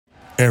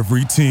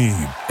Every team,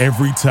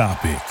 every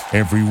topic,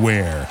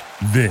 everywhere.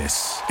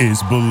 This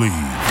is Believe.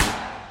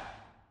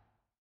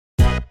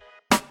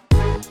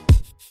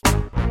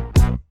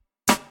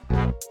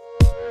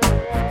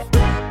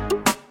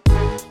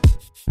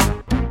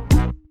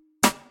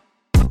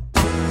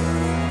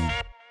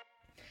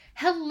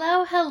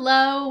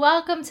 Hello.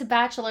 Welcome to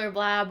Bachelor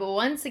Blab.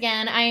 Once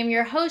again, I am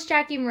your host,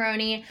 Jackie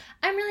Maroney.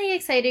 I'm really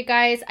excited,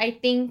 guys. I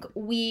think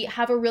we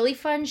have a really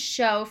fun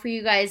show for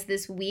you guys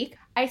this week.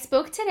 I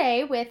spoke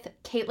today with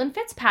Caitlyn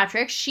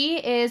Fitzpatrick. She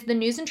is the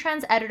news and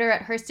trends editor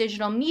at Hearst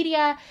Digital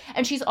Media,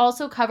 and she's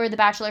also covered the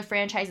Bachelor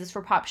franchises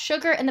for Pop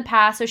Sugar in the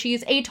past, so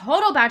she's a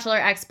total Bachelor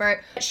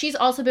expert. She's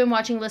also been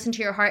watching Listen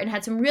to Your Heart and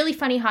had some really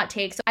funny hot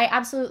takes. I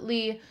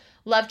absolutely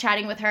love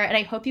chatting with her, and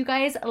I hope you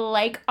guys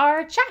like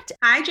our chat.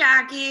 Hi,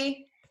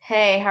 Jackie.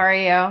 Hey, how are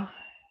you?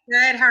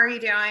 Good. How are you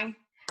doing?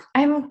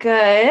 I'm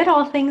good,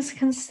 all things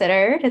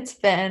considered. It's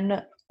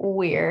been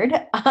weird.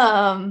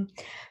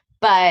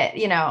 But,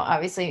 you know,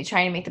 obviously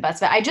trying to make the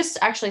best of it. I just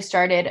actually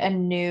started a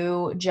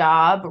new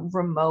job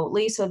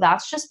remotely, so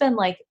that's just been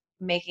like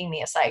making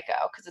me a psycho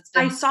because it's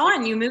been. I saw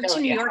and you moved to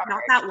New York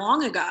not that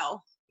long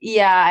ago.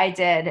 Yeah, I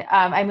did.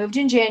 I moved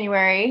in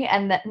January,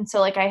 and so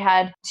like I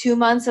had 2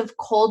 months of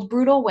cold,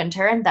 brutal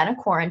winter and then a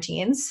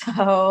quarantine.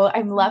 So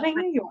I'm loving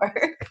New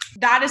York.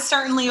 That is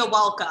certainly a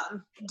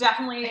welcome.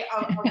 Definitely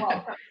a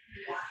welcome.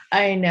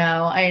 I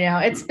know.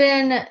 It's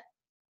been,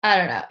 I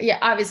don't know. Yeah,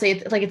 obviously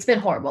it's been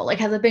horrible. Like,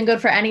 has it been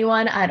good for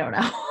anyone? I don't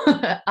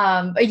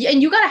know.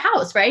 And you got a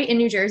house, right? In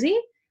New Jersey?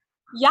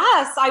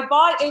 Yes, I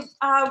bought it.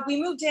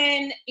 We moved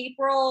in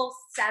April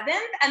 7th,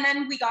 and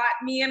then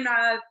me and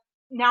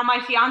now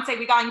my fiance,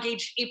 we got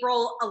engaged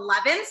April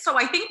 11th. So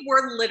I think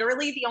we're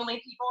literally the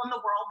only people in the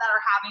world that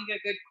are having a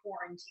good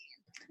quarantine.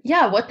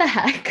 Yeah, what the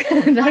heck?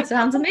 That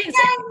sounds amazing.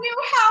 Yeah, new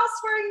house,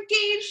 we're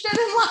engaged and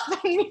in love.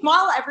 And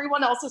meanwhile,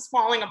 everyone else is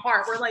falling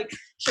apart. We're like,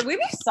 should we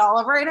be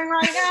celebrating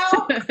right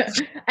now?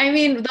 I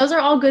mean, those are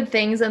all good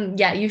things. And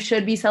yeah, you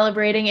should be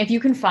celebrating. If you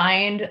can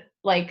find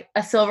like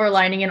a silver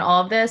lining in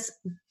all of this,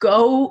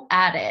 go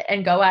at it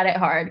and go at it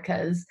hard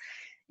because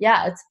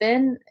yeah, it's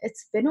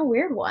been a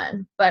weird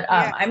one, but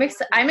yeah.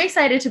 I'm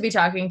excited to be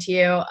talking to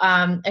you.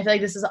 I feel like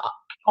this is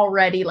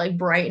already like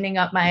brightening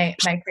up my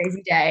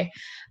crazy day.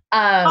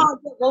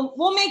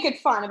 We'll make it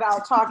fun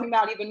about talking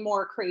about even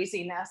more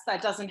craziness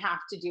that doesn't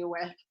have to do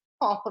with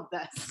all of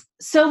this.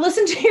 So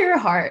listen to your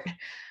heart.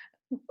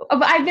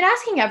 I've been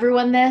asking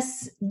everyone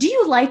this. Do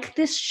you like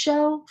this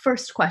show?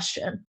 First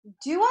question.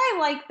 Do I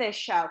like this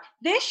show?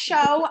 This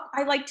show,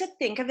 I like to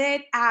think of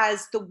it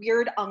as the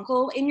weird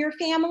uncle in your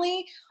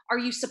family. Are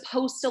you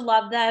supposed to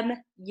love them?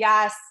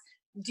 Yes.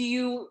 Do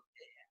you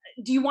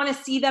want to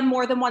see them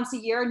more than once a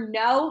year?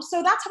 No.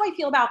 So that's how I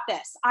feel about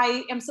this.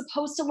 I am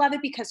supposed to love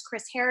it because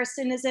Chris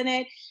Harrison is in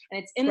it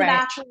and it's in the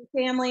Bachelor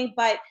family,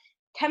 but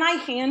can I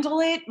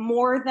handle it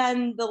more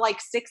than the like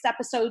 6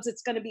 episodes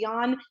it's going to be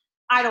on?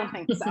 I don't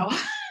think so.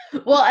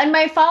 Well, and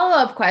my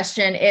follow-up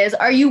question is,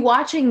 are you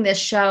watching this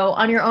show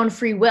on your own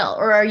free will,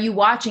 or are you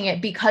watching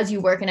it because you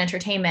work in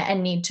entertainment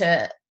and need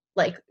to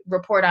like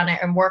report on it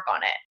and work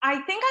on it?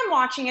 I think I'm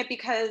watching it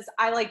because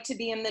I like to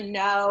be in the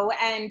know.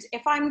 And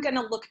if I'm going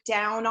to look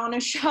down on a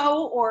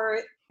show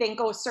or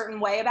think a certain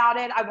way about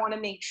it, I want to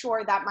make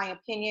sure that my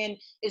opinion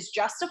is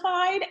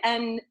justified.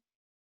 And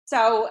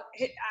so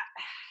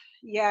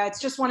yeah, it's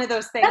just one of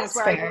those things. That's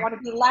where fair. I don't want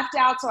to be left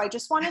out, so I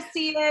just want to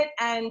see it.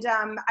 And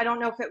I don't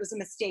know if it was a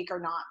mistake or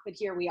not, but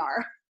here we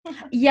are.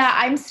 Yeah,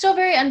 I'm still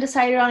very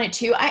undecided on it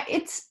too.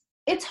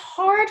 It's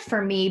hard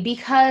for me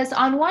because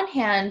on one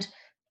hand,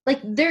 like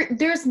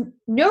there's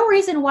no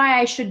reason why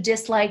I should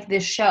dislike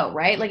this show,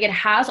 right? Like it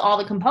has all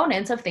the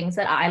components of things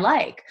that I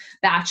like.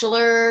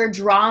 Bachelor,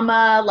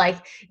 drama,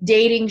 like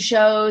dating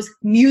shows,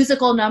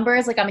 musical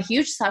numbers. Like I'm a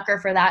huge sucker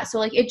for that. So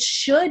like it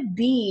should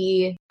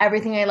be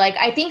everything I like.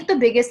 I think the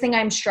biggest thing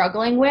I'm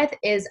struggling with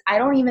is I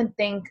don't even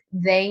think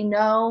they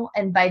know.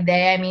 And by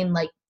they, I mean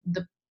like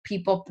the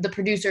people, the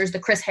producers, the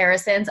Chris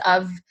Harrisons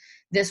of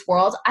this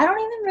world. I don't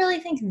even really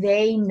think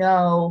they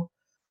know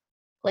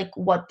like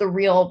what the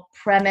real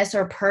premise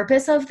or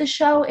purpose of the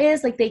show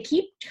is. Like they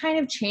keep kind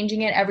of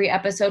changing it every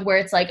episode where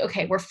it's like,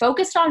 okay, we're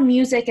focused on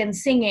music and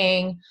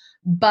singing,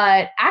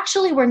 but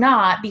actually we're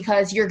not,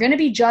 because you're going to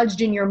be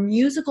judged in your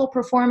musical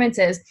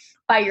performances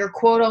by your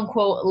quote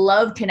unquote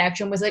love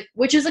connection,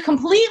 which is a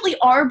completely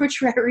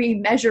arbitrary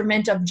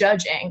measurement of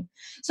judging.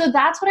 So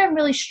that's what I'm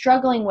really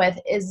struggling with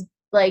is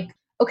like,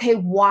 okay,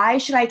 why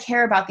should I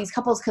care about these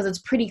couples? Because it's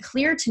pretty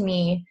clear to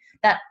me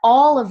that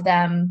all of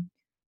them,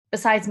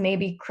 besides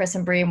maybe Chris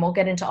and Brie, and we'll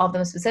get into all of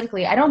them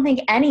specifically, I don't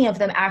think any of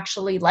them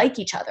actually like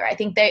each other. I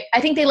think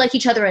they like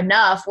each other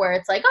enough where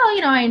it's like, oh,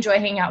 you know, I enjoy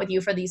hanging out with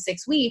you for these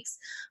 6 weeks.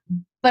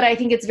 But I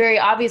think it's very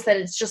obvious that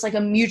it's just like a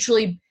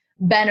mutually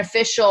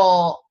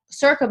beneficial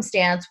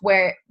circumstance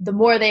where the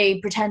more they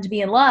pretend to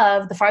be in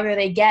love, the farther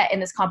they get in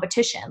this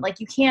competition. Like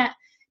you can't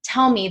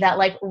tell me that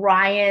like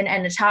Ryan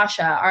and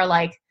Natasha are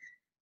like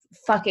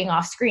fucking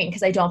off screen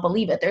because I don't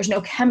believe it. There's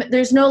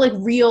no like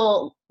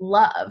real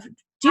love.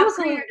 Do you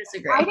Absolutely. agree or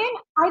disagree?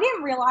 I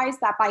didn't realize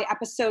that by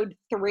episode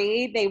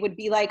 3, they would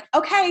be like,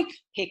 okay,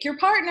 pick your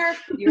partner.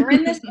 You're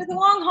in this for the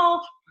long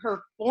haul.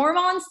 Perform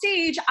on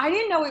stage. I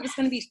didn't know it was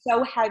going to be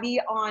so heavy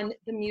on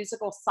the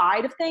musical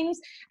side of things.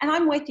 And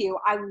I'm with you.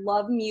 I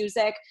love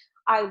music.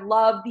 I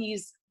love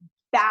these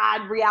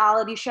bad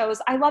reality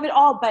shows. I love it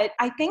all. But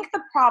I think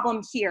the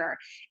problem here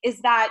is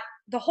that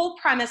the whole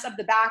premise of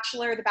The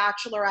Bachelor, The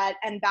Bachelorette,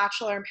 and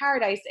Bachelor in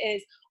Paradise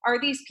is, are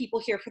these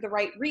people here for the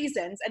right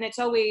reasons? And it's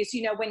always,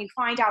 you know, when you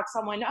find out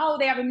someone, oh,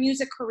 they have a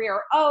music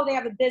career, oh, they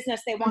have a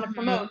business they want to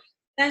promote,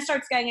 then it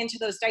starts getting into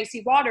those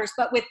dicey waters.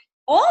 But with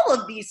all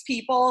of these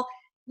people,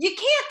 you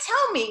can't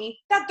tell me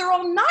that they're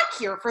all not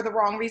here for the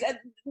wrong reason.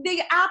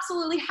 They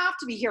absolutely have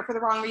to be here for the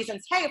wrong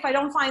reasons. Hey, if I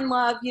don't find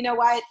love, you know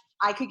what?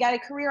 I could get a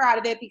career out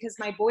of it because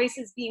my voice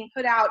is being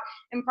put out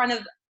in front of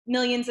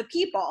millions of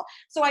people.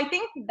 So I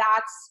think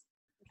that's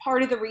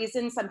part of the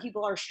reason some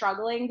people are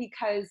struggling,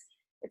 because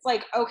it's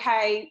like,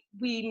 okay,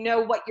 we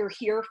know what you're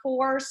here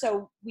for,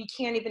 so we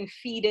can't even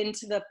feed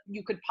into the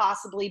you could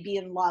possibly be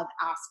in love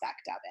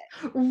aspect of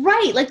it.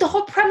 Right. Like the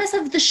whole premise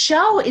of the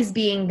show is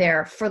being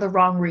there for the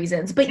wrong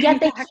reasons, but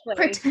yet they keep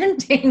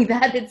pretending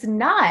that it's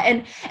not.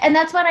 And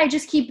that's what I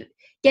just keep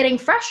getting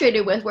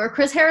frustrated with, where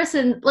Chris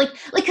Harrison, like,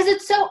 cause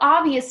it's so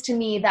obvious to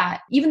me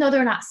that even though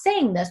they're not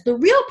saying this, the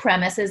real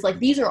premise is like,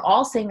 these are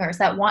all singers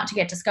that want to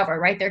get discovered,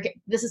 right?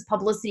 This is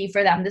publicity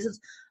for them. This is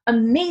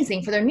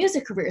amazing for their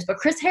music careers. But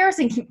Chris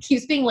Harrison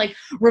keeps being like,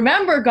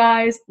 remember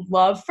guys,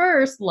 love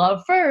first,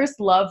 love first,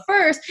 love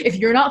first. If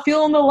you're not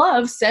feeling the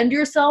love, send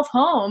yourself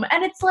home.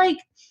 And it's like,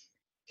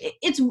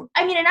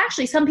 and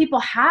actually some people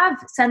have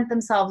sent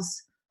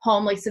themselves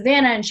home, like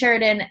Savannah and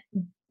Sheridan,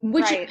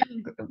 which right.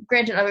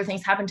 Granted other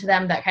things happened to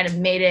them that kind of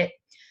made it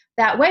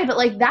that way. But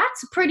like,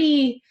 that's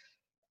pretty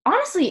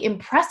honestly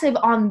impressive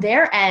on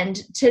their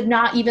end to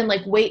not even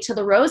like wait to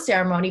the rose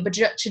ceremony, but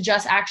to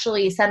just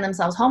actually send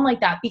themselves home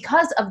like that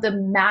because of the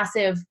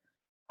massive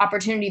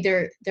opportunity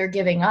they're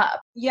giving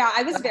up. Yeah,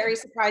 I was very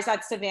surprised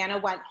that Savannah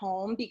went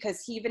home,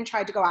 because he even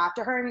tried to go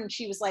after her and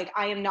she was like,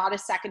 I am not a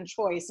second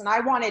choice. And I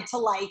wanted to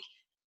like,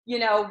 you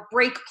know,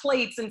 break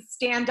plates and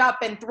stand up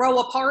and throw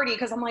a party,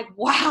 because I'm like,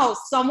 wow,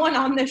 someone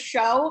on this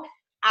show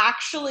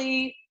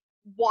actually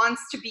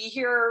wants to be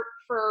here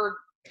for.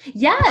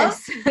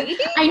 Yes,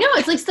 I know.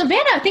 It's like,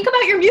 Savannah, think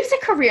about your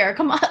music career.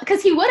 Come on,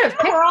 because he would have.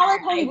 Yeah, we're all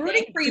at home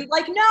rooting for you.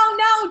 Like,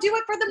 no, do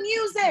it for the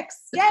music.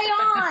 Stay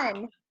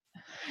on.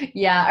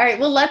 Yeah. All right.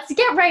 Well, let's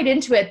get right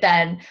into it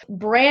then.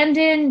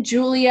 Brandon,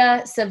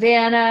 Julia,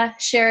 Savannah,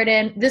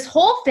 Sheridan, this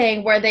whole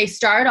thing where they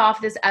start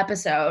off this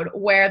episode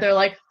where they're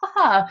like,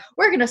 haha,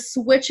 we're going to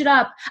switch it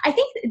up. I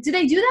think, do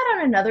they do that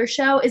on another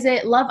show? Is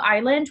it Love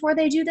Island where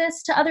they do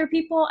this to other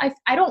people?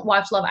 I don't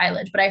watch Love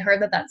Island, but I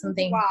heard that that's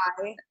something.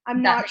 Why?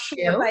 I'm not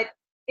sure, but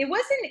it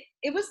was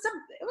a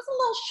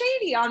little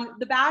shady on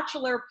the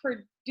Bachelor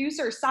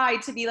producer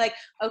side to be like,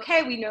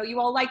 okay, we know you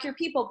all like your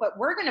people, but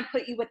we're going to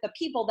put you with the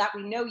people that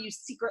we know you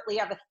secretly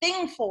have a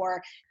thing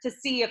for, to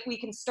see if we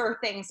can stir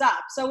things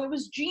up. So it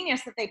was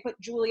genius that they put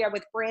Julia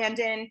with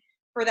Brandon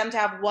for them to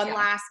have one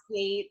last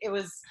date. It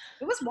was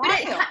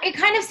wild. It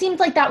kind of seemed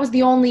like that was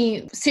the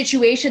only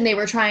situation they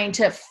were trying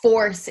to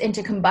force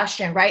into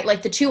combustion, right?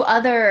 Like the two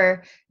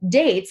other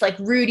dates, like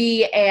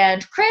Rudy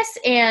and Chris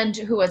and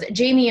who was it?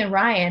 Jamie and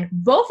Ryan,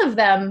 both of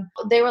them,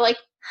 they were like,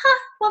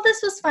 well,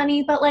 this was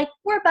funny, but like,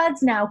 we're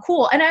buds now.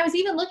 Cool. And I was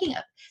even looking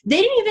up,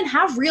 they didn't even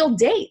have real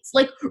dates.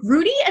 Like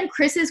Rudy and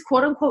Chris's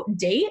quote unquote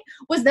date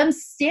was them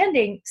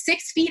standing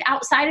 6 feet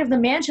outside of the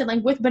mansion,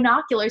 like with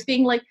binoculars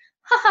being like,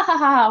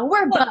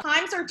 we're buds.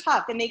 Times are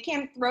tough and they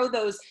can't throw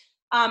those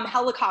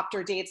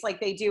helicopter dates like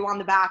they do on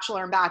The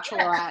Bachelor and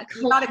Bachelorette.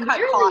 You got to cut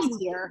costs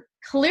here.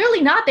 Clearly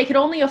not. They could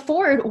only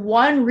afford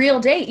one real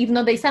date, even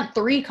though they sent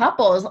 3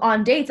 couples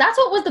on dates. That's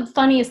what was the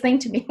funniest thing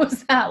to me,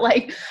 was that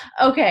like,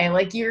 okay,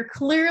 like you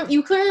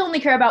clearly only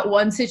care about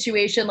one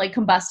situation, like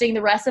combusting.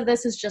 The rest of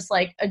this is just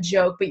like a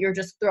joke, but you're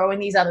just throwing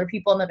these other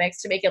people in the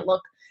mix to make it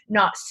look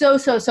not so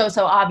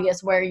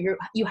obvious, where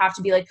you have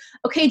to be like,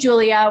 okay,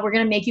 Julia, we're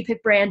going to make you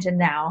pick Brandon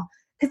now.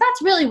 Because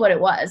that's really what it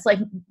was. Like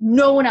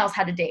no one else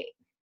had a date.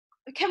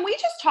 Can we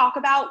just talk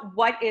about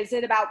what is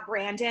it about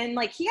Brandon?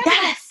 Like he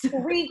has like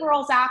 3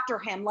 girls after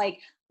him. Like,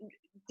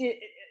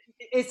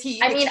 is he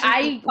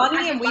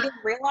funny and we didn't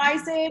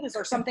realize it? Is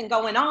there something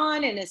going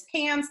on in his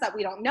pants that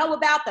we don't know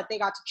about that they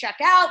got to check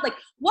out? Like,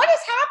 what is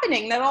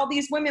happening that all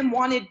these women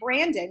wanted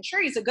Brandon?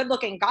 Sure, he's a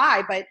good-looking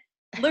guy, but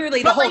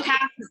literally the whole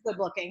cast is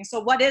good-looking.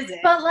 So what is it?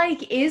 But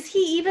like, is he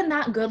even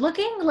that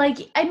good-looking?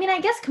 Like, I mean, I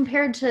guess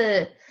compared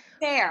to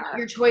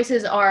your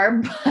choices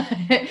are,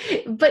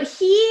 but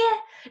he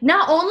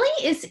not only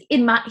is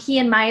in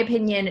my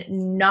opinion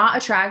not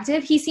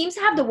attractive, he seems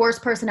to have the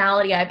worst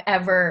personality I've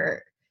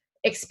ever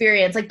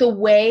experienced. Like the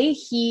way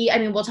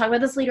we'll talk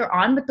about this later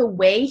on, but the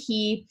way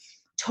he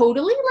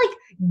totally like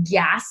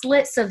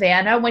gaslit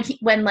Savannah when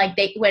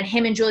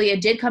him and Julia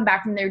did come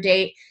back from their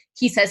date.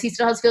 He says he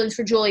still has feelings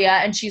for Julia,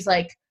 and she's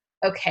like,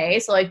 okay,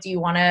 so like, do you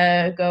want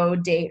to go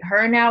date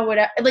her now?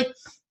 Whatever. Like,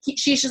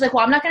 she's just like,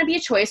 well, I'm not going to be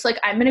a choice. Like,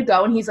 I'm going to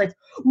go. And he's like,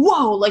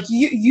 whoa, like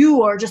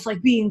you are just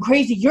like being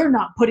crazy. You're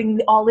not putting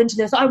all into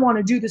this. I want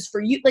to do this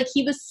for you. Like,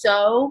 he was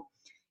so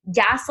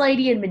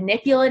gaslighty and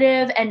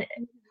manipulative, and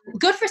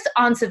good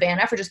on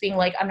Savannah for just being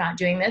like, I'm not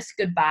doing this.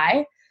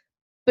 Goodbye.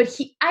 But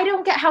I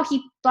don't get how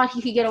he thought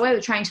he could get away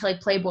with trying to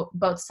like play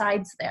both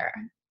sides there.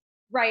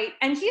 Right.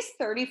 And he's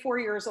 34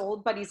 years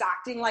old, but he's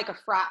acting like a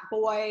frat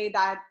boy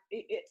that,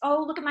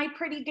 oh, look at my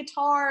pretty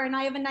guitar and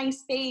I have a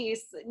nice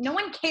face. No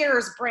one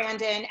cares,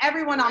 Brandon.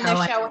 Everyone on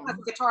this show has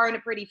a guitar and a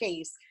pretty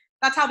face.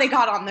 That's how they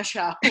got on the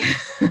show.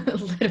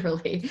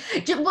 Literally.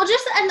 Well,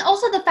 and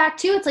also the fact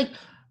too, it's like,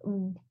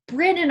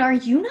 Brandon, are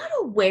you not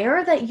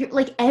aware that you're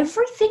like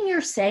everything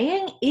you're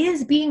saying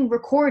is being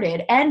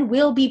recorded and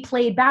will be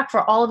played back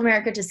for all of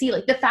America to see?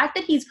 Like the fact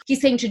that he's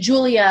saying to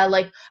Julia,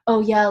 like, oh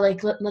yeah,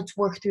 like let's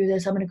work through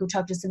this. I'm going to go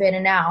talk to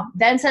Savannah now.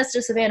 Then says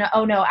to Savannah,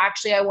 oh no,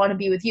 actually I want to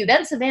be with you.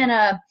 Then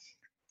Savannah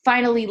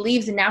finally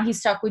leaves and now he's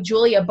stuck with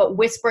Julia, but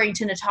whispering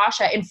to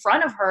Natasha in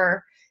front of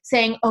her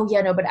saying, oh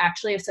yeah, no, but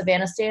actually if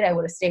Savannah stayed, I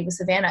would have stayed with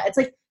Savannah. It's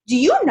like, do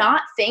you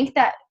not think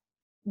that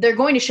they're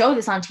going to show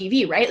this on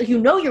TV, right? Like,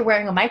 you're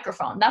wearing a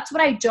microphone. That's what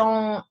I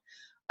don't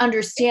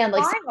understand.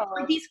 Like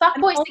these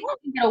fuckboys think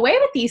they can get away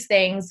with these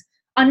things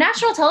on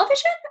national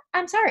television?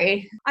 I'm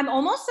sorry. I'm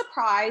almost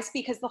surprised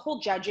because the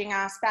whole judging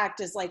aspect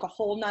is like a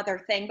whole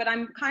nother thing, but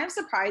I'm kind of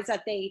surprised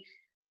that they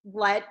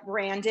let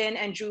Brandon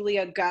and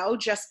Julia go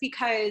just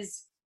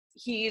because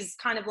he's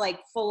kind of like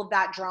full of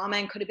that drama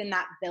and could have been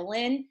that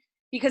villain.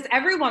 Because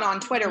everyone on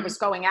Twitter was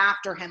going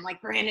after him,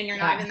 like, Brandon, you're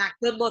not even that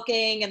good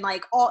looking, and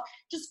like all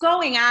just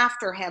going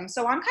after him.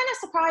 So I'm kind of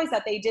surprised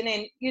that they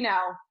didn't,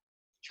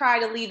 try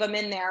to leave him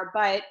in there.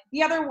 But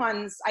the other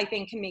ones, I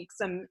think, can make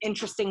some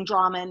interesting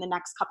drama in the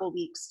next couple of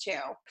weeks too.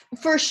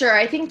 For sure.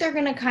 I think they're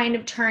going to kind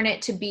of turn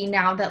it to be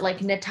now that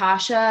like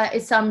Natasha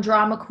is some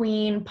drama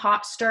queen,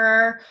 pot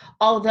stirrer,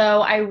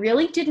 although I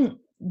really didn't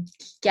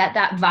get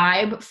that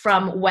vibe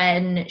from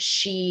when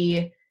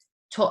she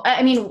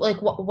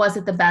was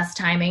it the best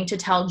timing to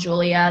tell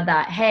Julia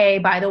that, hey,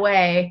 by the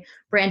way,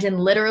 Brandon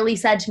literally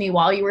said to me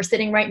while you were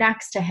sitting right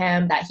next to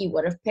him that he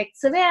would have picked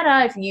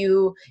Savannah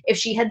if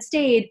she had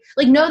stayed.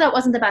 Like, no, that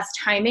wasn't the best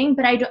timing,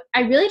 but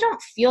I really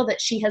don't feel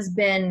that she has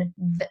been,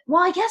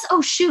 I guess,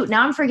 oh shoot,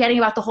 now I'm forgetting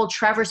about the whole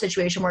Trevor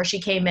situation where she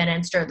came in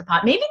and stirred the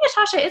pot. Maybe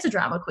Natasha is a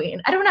drama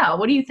queen. I don't know.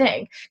 What do you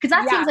think? Because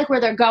that seems like where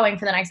they're going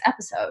for the next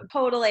episode.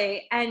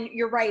 Totally. And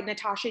you're right.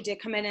 Natasha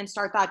did come in and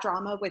start that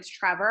drama with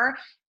Trevor.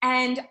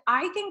 And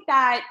I think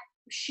that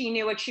she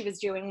knew what she was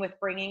doing with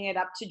bringing it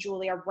up to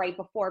Julia right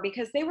before,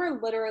 because they were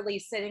literally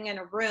sitting in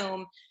a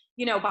room,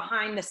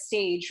 behind the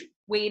stage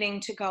waiting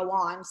to go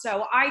on.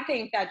 So I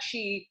think that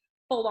she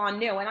full on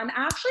knew. And I'm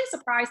actually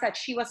surprised that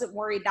she wasn't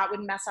worried that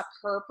would mess up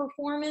her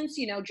performance,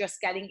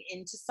 just getting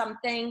into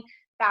something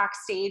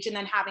backstage and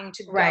then having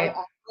to go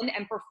on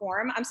and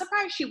perform. I'm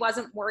surprised she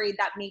wasn't worried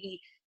that maybe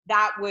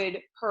that would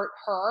hurt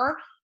her,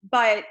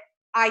 but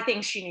I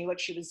think she knew what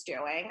she was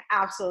doing.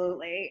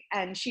 Absolutely.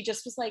 And she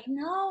just was like,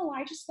 no,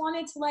 I just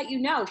wanted to let you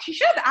know. She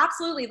should have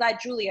absolutely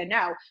let Julia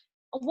know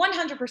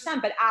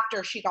 100%, but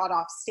after she got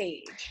off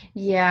stage.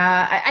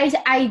 Yeah,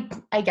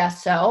 I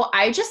guess so.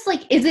 I just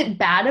like, is it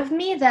bad of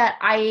me that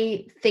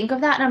I think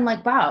of that and I'm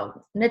like,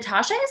 wow,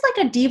 Natasha is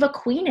like a diva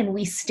queen and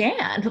we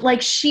stand.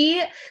 Like,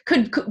 she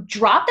could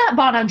drop that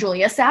bomb on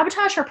Julia,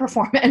 sabotage her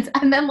performance,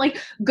 and then like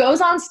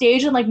goes on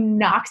stage and like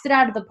knocks it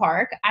out of the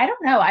park. I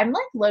don't know. I'm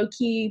like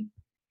low-key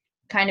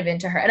kind of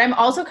into her. And I'm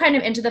also kind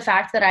of into the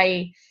fact that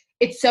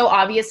it's so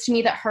obvious to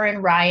me that her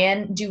and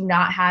Ryan do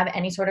not have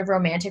any sort of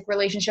romantic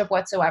relationship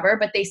whatsoever,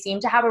 but they seem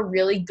to have a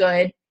really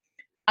good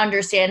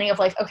understanding of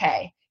like,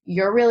 okay,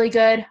 you're really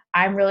good,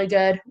 I'm really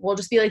good. We'll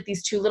just be like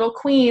these two little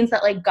queens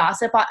that like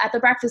gossip at the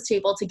breakfast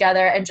table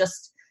together, and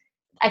just,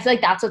 I feel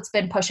like that's what's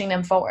been pushing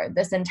them forward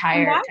this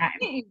entire time. Why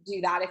can't you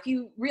do that? If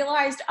you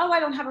realized, oh, I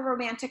don't have a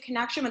romantic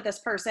connection with this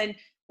person,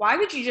 why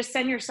would you just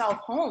send yourself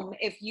home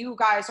if you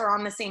guys are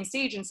on the same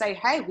stage and say,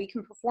 hey, we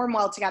can perform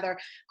well together?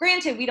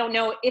 Granted, we don't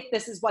know if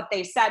this is what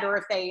they said or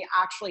if they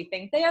actually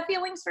think they have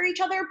feelings for each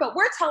other, but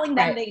we're telling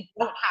them they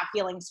don't have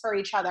feelings for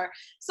each other.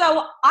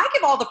 So I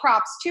give all the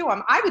props to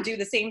them. I would do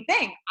the same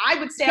thing. I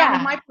would stand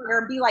with my partner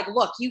and be like,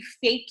 look, you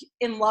fake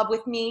in love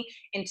with me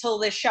until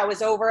this show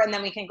is over and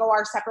then we can go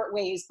our separate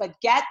ways, but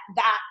get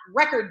that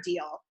record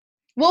deal.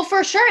 Well,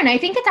 for sure. And I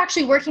think it's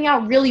actually working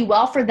out really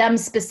well for them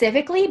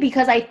specifically,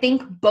 because I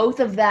think both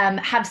of them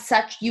have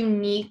such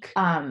unique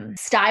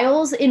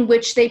styles in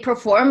which they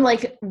perform.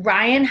 Like,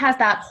 Ryan has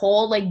that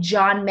whole like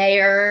John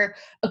Mayer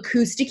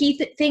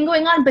acoustic-y thing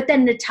going on, but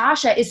then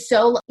Natasha is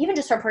so, even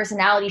just her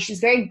personality, she's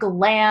very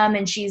glam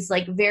and she's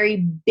like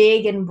very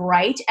big and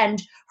bright,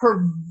 and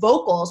her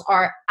vocals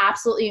are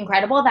absolutely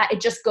incredible, that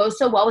it just goes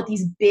so well with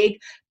these big,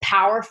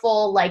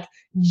 powerful, like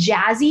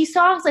jazzy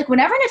songs. Like,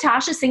 whenever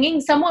Natasha's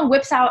singing, someone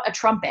whips out a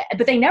trumpet,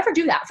 but they never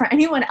do that for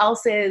anyone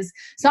else's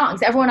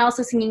songs. Everyone else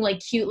is singing like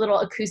cute little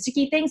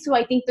acoustic-y things. So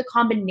I think the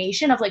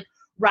combination of like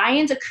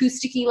Ryan's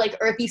acoustic-y, like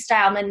earthy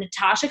style, and then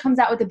Natasha comes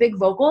out with the big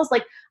vocals,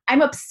 like,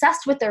 I'm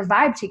obsessed with their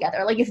vibe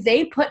together. Like, if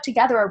they put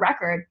together a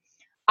record,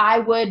 I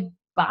would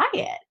buy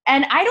it.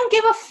 And I don't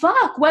give a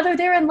fuck whether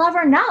they're in love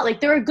or not. Like,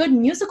 they're a good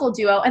musical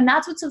duo. And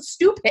that's what's so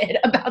stupid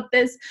about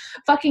this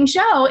fucking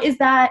show is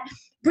that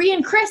Brie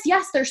and Chris,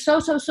 yes, they're so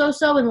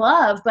in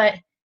love, but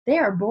they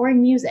are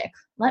boring music.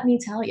 Let me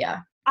tell you.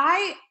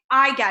 I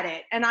get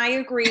it. And I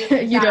agree.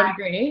 You don't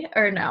agree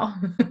or no?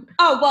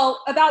 Oh,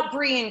 well, about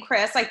Brie and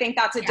Chris, I think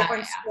that's a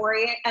different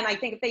story. And I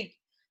think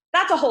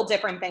that's a whole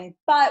different thing.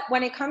 But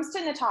when it comes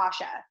to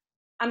Natasha,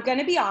 I'm going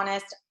to be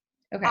honest.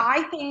 Okay.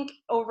 I think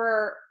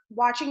over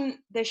watching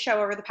this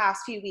show over the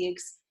past few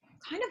weeks,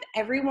 kind of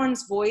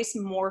everyone's voice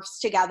morphs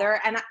together.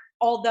 And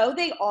although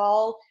they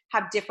all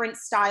have different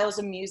styles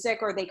of music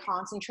or they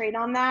concentrate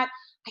on that,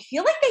 I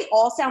feel like they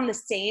all sound the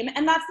same.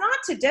 And that's not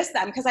to diss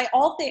them because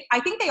I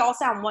think they all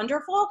sound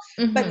wonderful.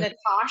 Mm-hmm. But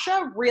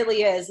Natasha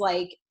really is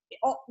like,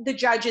 the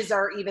judges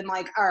are even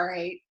like, all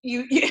right,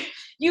 you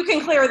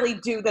can clearly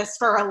do this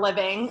for a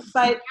living.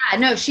 But yeah,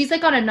 no, she's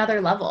like on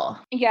another level.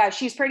 Yeah,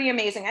 she's pretty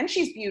amazing and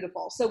she's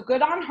beautiful. So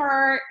good on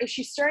her. If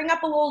she's stirring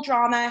up a little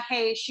drama,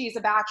 hey, she's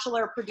a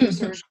Bachelor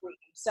producer's dream.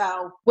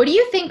 So what do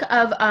you think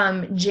of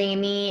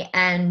Jamie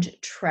and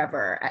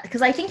Trevor?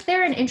 Because I think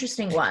they're an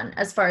interesting one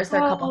as far as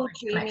their couple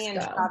Jamie and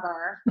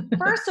Trevor.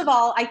 First of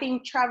all, I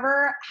think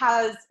Trevor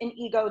has an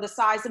ego the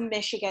size of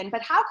Michigan,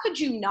 but how could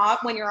you not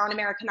when you're on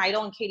American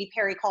Idol and Katy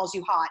Perry calls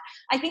you hot?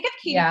 I think if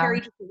Katy Perry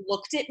just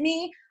looked at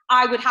me,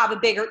 I would have a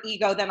bigger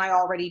ego than I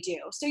already do.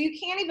 So you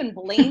can't even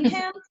blame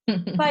him.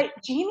 But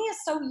Jamie is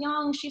so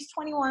young. She's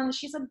 21.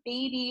 She's a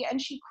baby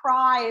and she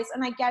cries.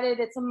 And I get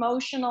it. It's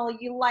emotional.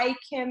 You like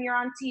him. You're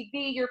on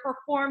TV. You're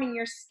performing.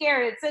 You're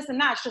scared. It's this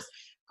and that. It's just,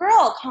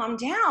 girl, calm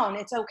down.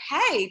 It's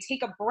okay.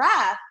 Take a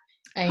breath.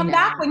 Come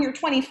back when you're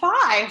 25.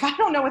 I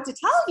don't know what to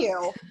tell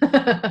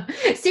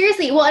you.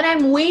 Seriously. Well, and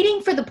I'm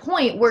waiting for the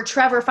point where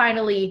Trevor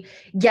finally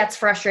gets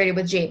frustrated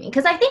with Jamie.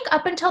 Because I think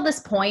up until this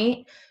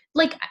point,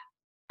 like,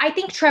 I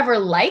think Trevor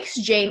likes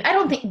Jamie. I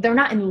don't think they're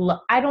not in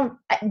love.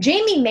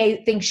 Jamie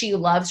may think she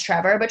loves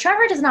Trevor, but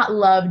Trevor does not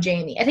love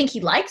Jamie. I think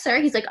he likes her.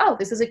 He's like, oh,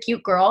 this is a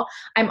cute girl.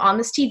 I'm on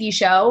this TV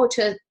show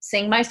to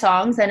sing my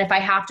songs. And if I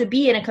have to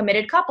be in a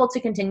committed couple to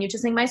continue to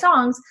sing my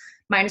songs,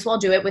 might as well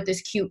do it with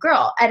this cute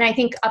girl. And I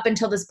think up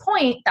until this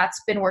point,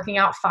 that's been working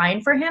out fine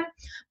for him.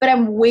 But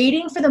I'm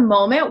waiting for the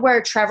moment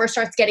where Trevor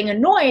starts getting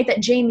annoyed that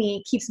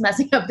Jamie keeps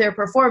messing up their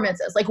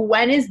performances. Like,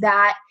 when is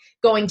that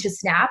going to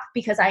snap?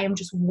 Because I am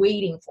just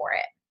waiting for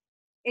it.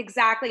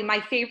 Exactly.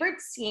 My favorite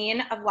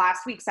scene of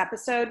last week's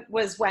episode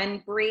was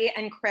when Brie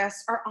and Chris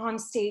are on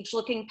stage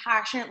looking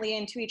passionately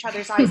into each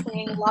other's eyes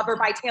singing Lover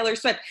by Taylor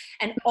Swift.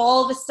 And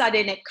all of a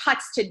sudden it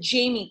cuts to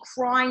Jamie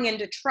crying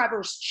into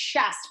Trevor's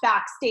chest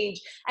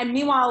backstage. And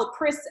meanwhile,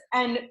 Chris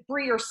and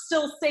Brie are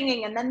still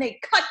singing. And then they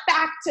cut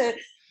back to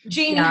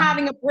Jamie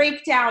having a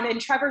breakdown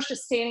and Trevor's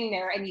just standing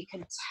there. And you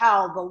can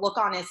tell the look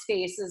on his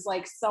face is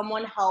like,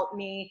 someone help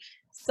me.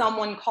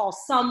 Someone call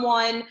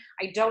someone.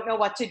 I don't know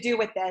what to do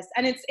with this.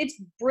 And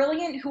it's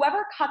brilliant.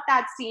 Whoever cut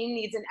that scene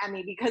needs an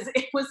Emmy because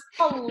it was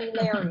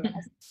hilarious.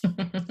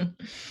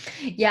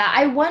 Yeah,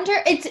 I wonder,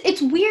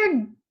 it's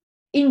weird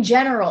in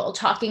general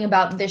talking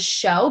about this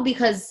show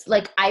because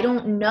like I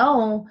don't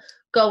know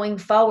going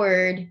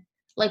forward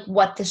like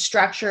what the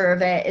structure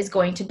of it is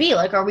going to be.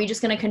 Like, are we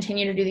just going to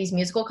continue to do these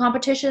musical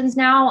competitions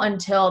now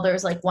until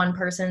there's like one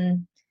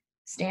person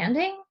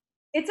standing?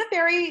 It's a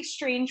very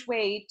strange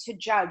way to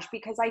judge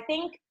because I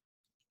think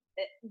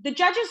the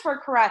judges were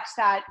correct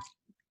that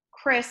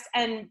Chris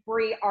and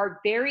Brie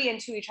are very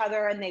into each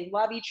other and they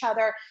love each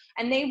other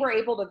and they were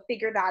able to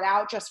figure that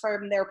out just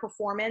from their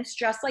performance,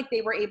 just like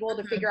they were able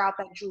to figure out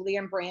that Julie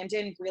and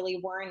Brandon really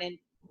weren't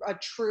a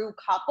true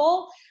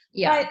couple.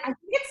 Yeah. But I think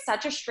it's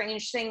such a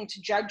strange thing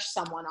to judge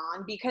someone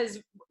on because,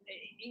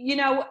 you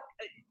know,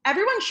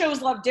 everyone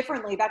shows love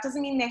differently. That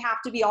doesn't mean they have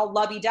to be all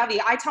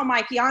lovey-dovey. I tell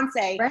my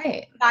fiance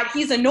that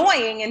he's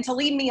annoying and to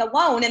leave me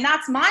alone, and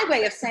that's my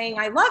way of saying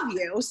I love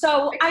you.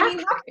 So, exactly. I mean,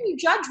 how can you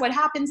judge what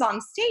happens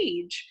on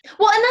stage?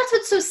 Well, and that's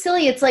what's so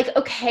silly. It's like,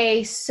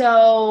 okay,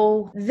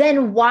 so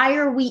then why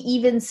are we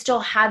even still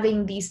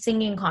having these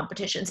singing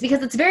competitions?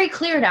 Because it's very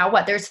clear now,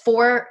 there's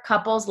 4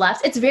 couples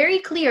left. It's very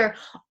clear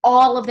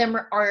all of them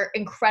are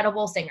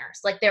incredible singers.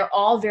 Like, they're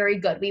all very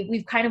good.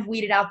 We've kind of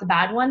weeded out the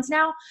bad ones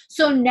now.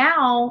 So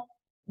now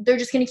they're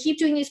just going to keep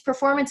doing these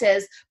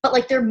performances, but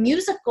like their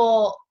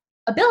musical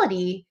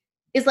ability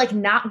is like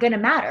not going to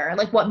matter.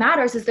 Like what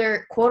matters is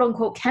their quote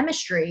unquote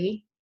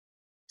chemistry.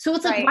 So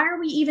it's like, why are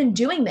we even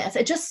doing this?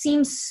 It just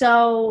seems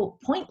so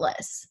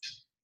pointless.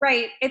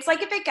 Right. It's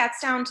like if it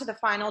gets down to the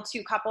final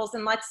 2 couples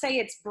and let's say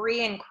it's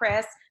Brie and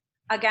Chris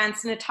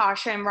against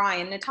Natasha and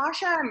Ryan.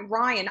 Natasha and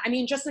Ryan, I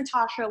mean, just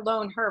Natasha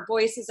alone, her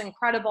voice is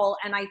incredible.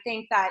 And I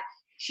think that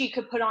she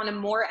could put on a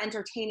more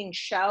entertaining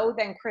show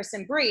than Chris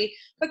and Brie.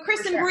 But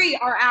Chris and Brie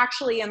are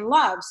actually in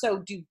love.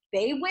 So do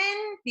they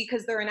win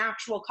because they're an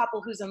actual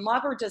couple who's in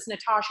love, or does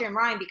Natasha and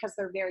Ryan because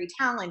they're very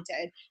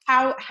talented?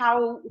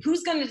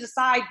 Who's going to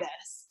decide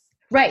this?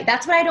 Right.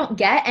 That's what I don't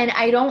get.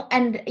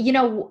 And you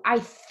know, I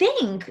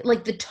think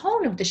like the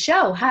tone of the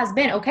show has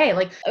been, okay,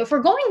 like if we're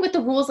going with the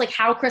rules, like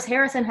how Chris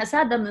Harrison has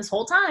said them this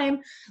whole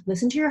time,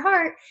 listen to your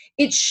heart.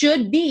 It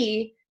should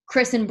be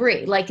Chris and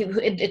Brie. Like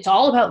it's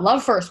all about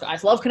love first,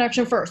 guys. Love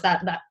connection first.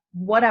 That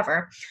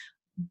whatever.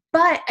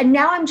 But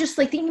now I'm just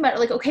like thinking about it,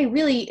 like, okay,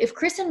 really, if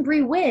Chris and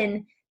Brie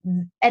win,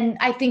 and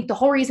I think the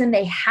whole reason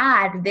they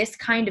had this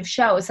kind of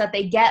show is that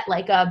they get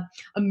like a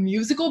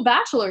musical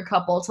bachelor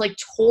couple to like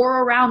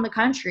tour around the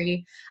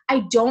country.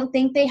 I don't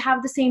think they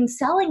have the same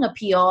selling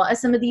appeal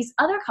as some of these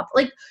other couples.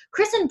 Like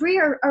Chris and Brie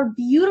are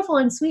beautiful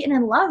and sweet and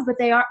in love, but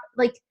they are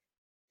like,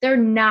 they're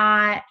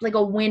not like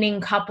a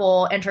winning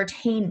couple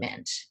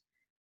entertainment.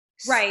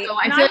 Right. So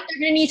I feel like they're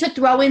going to need to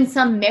throw in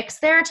some mix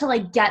there to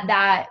like get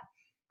that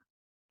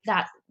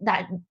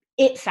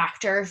it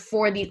factor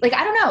for the, like,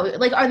 I don't know,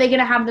 like, are they going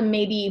to have them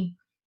maybe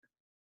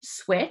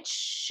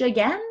switch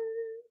again?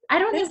 I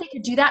don't think they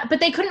could do that,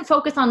 but they couldn't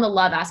focus on the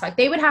love aspect.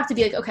 They would have to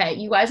be like, okay,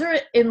 you guys are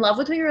in love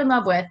with who you're in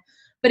love with,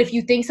 but if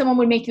you think someone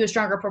would make you a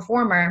stronger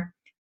performer,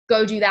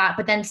 go do that,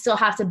 but then still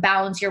have to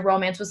balance your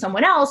romance with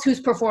someone else who's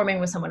performing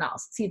with someone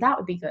else. See, that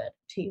would be good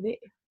TV.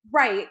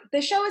 Right.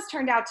 The show has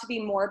turned out to be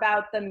more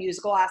about the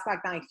musical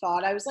aspect than I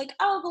thought. I was like,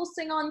 oh, they'll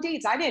sing on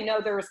dates. I didn't know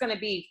there was going to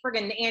be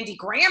friggin' Andy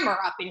Grammer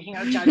up in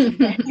here judging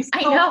things.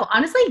 I know.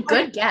 Honestly,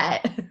 good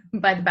get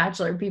by the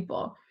Bachelor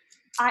people.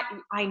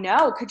 I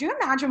know. Could you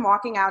imagine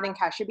walking out and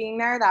Kesha being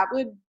there? That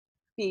would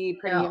be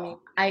pretty amazing.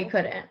 I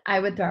couldn't.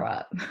 I would throw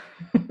up.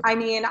 I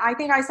mean, I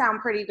think I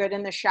sound pretty good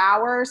in the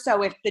shower.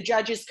 So if the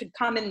judges could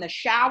come in the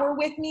shower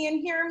with me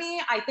and hear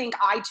me, I think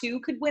I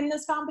too could win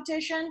this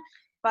competition.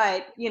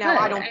 But, you know,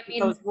 I don't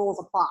think those rules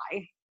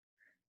apply.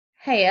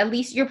 Hey, at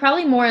least you're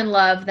probably more in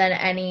love than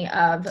any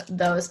of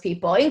those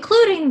people,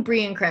 including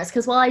Brie and Chris.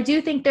 Because while I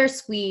do think they're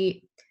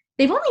sweet,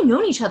 they've only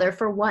known each other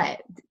for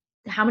what?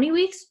 How many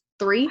weeks?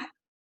 3?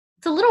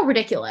 It's a little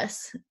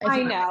ridiculous.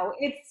 I know.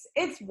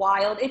 It's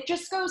wild. It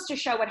just goes to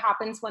show what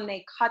happens when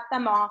they cut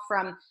them off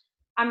from,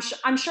 I'm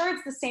sure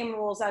it's the same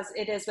rules as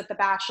it is with the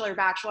Bachelor,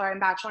 Bachelor,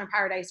 and Bachelor in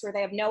Paradise, where they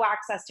have no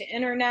access to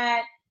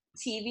internet,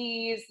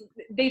 TVs.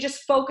 They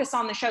just focus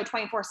on the show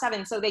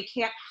 24/7, so they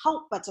can't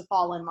help but to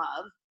fall in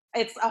love.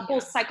 It's a whole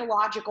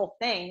psychological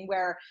thing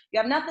where you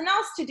have nothing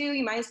else to do.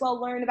 You might as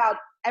well learn about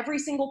every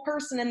single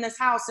person in this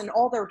house and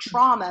all their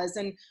traumas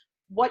and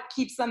what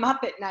keeps them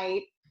up at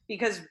night,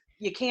 because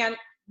you can't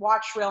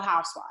watch Real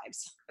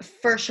Housewives.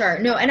 For sure.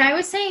 No, and I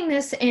was saying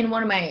this in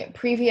one of my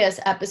previous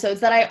episodes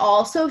that I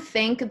also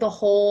think the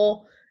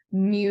whole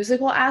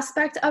musical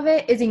aspect of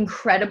it is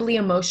incredibly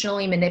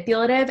emotionally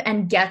manipulative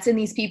and gets in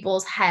these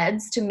people's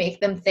heads to make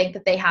them think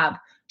that they have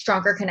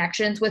stronger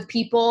connections with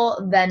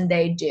people than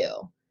they do.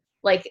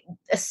 Like,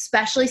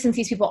 especially since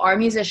these people are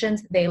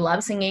musicians, they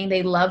love singing,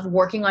 they love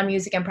working on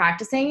music and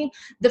practicing.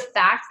 The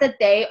fact that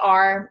they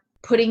are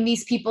putting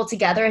these people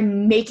together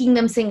and making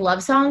them sing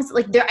love songs,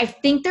 like I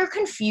think they're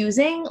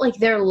confusing like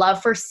their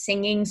love for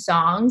singing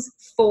songs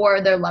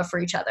for their love for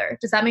each other.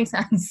 Does that make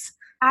sense?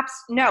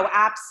 No,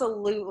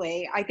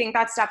 absolutely. I think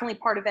that's definitely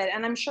part of it.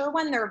 And I'm sure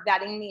when they're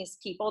vetting these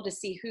people to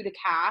see who to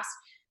cast,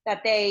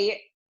 that they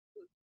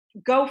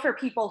go for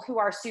people who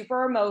are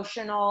super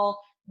emotional,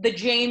 the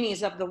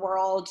Jamies of the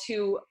world,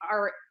 who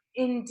are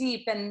in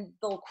deep and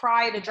they'll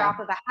cry at a drop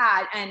of a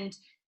hat. And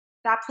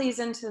that plays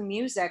into the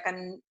music.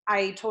 And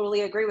I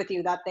totally agree with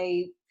you that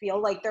they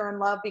feel like they're in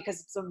love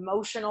because it's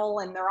emotional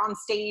and they're on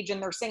stage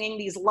and they're singing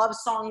these love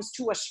songs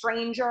to a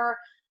stranger.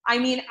 I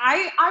mean,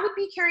 I would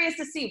be curious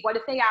to see what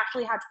if they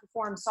actually had to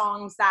perform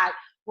songs that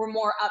were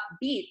more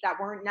upbeat, that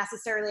weren't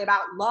necessarily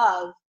about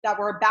love, that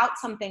were about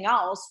something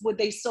else. Would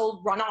they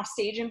still run off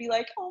stage and be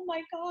like, oh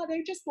my God,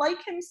 I just like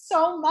him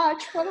so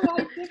much. What do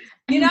I do?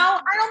 You know,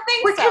 I don't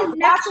think so.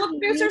 Bachelor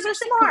producers are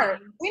smart.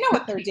 We know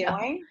what they're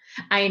doing.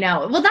 I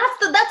know. Well, that's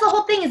the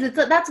whole thing, is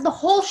that's the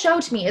whole show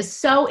to me is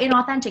so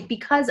inauthentic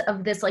because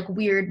of this like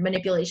weird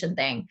manipulation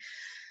thing.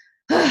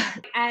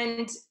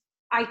 And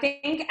I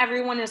think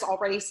everyone is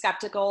already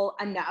skeptical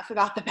enough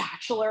about The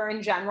Bachelor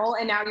in general.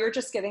 And now you're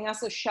just giving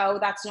us a show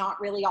that's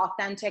not really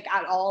authentic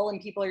at all.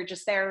 And people are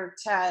just there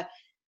to,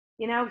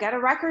 you know, get a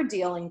record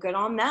deal, and good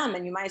on them.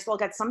 And you might as well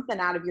get something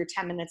out of your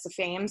 10 minutes of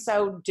fame.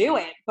 So do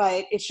it.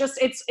 But it's just,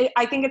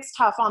 I think it's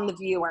tough on the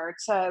viewer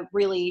to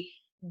really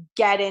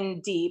get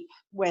in deep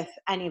with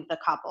any of the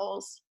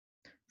couples.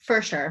 For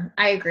sure.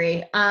 I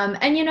agree.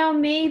 And, you know,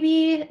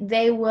 maybe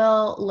they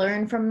will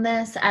learn from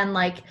this. And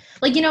like,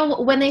 you know,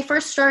 when they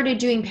first started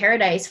doing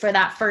Paradise for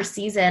that first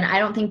season, I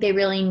don't think they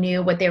really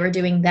knew what they were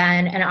doing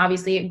then. And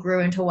obviously it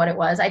grew into what it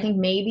was. I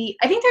think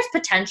there's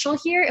potential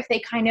here if they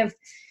kind of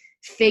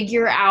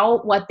figure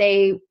out what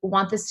they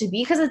want this to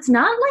be, because it's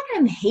not like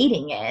I'm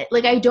hating it.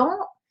 Like, I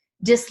don't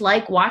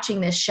dislike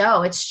watching this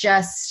show. It's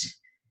just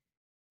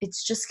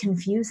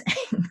confusing.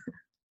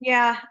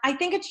 Yeah. I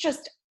think it's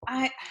just,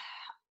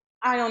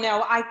 I don't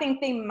know. I think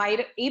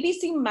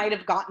ABC might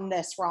have gotten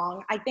this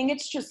wrong. I think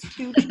it's just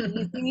too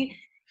cheesy.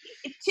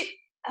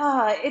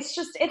 It's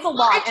a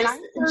lot.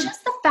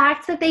 Just the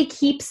fact that they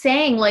keep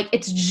saying like,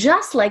 it's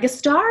just like A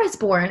Star Is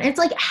Born. It's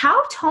like,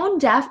 how tone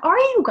deaf are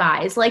you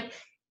guys? Like,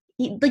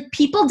 like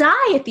people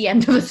die at the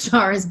end of A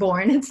Star Is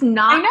Born. It's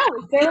not. I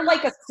know. Is there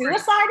like a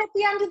suicide at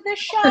the end of this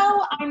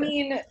show? I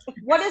mean,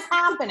 what is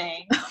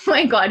happening? Oh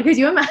my God. Could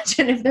you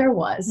imagine if there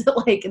was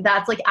like,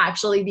 that's like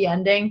actually the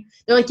ending?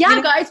 They're like,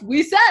 yeah, guys,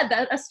 we said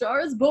that A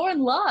Star Is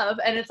Born love.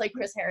 And it's like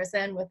Chris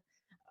Harrison with,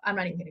 I'm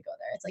not even going to go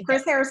there. It's like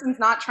Chris Harrison's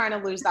not trying to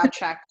lose that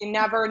check. You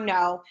never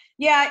know.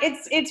 Yeah,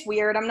 it's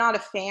weird. I'm not a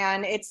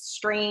fan. It's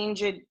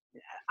strange.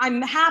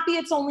 I'm happy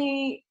it's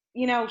only,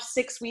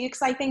 6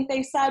 weeks, I think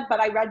they said, but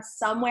I read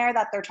somewhere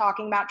that they're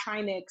talking about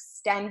trying to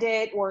extend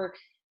it or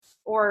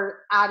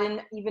add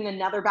in even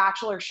another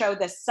Bachelor show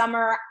this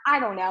summer. I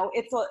don't know.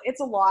 It's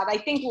a lot. I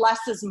think less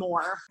is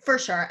more. For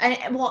sure.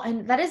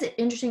 And that is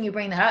interesting you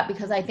bring that up,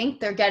 because I think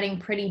they're getting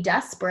pretty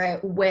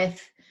desperate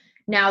with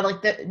now,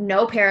 like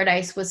No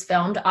Paradise was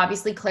filmed.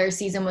 Obviously Claire's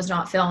season was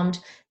not filmed.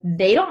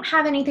 They don't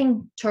have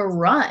anything to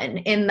run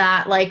in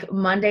that like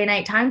Monday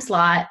night time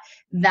slot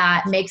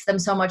that makes them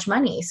so much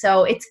money.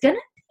 So it's going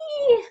to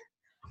be,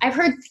 I've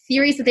heard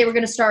theories that they were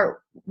going to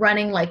start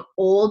running like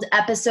old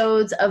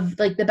episodes of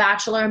like The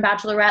Bachelor and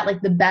Bachelorette,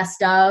 like the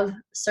best of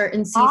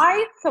certain seasons.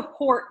 I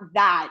support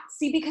that.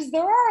 See, because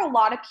there are a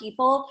lot of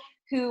people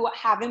who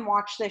haven't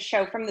watched this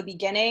show from the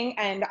beginning,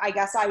 and I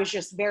guess I was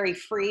just very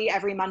free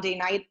every Monday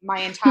night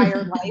my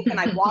entire life, and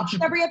I watched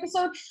every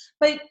episode.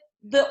 But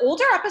the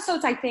older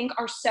episodes, I think,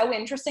 are so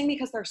interesting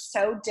because they're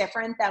so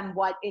different than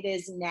what it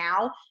is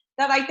now,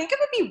 that I think it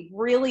would be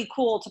really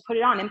cool to put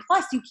it on. And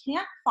plus, you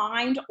can't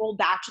find old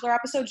Bachelor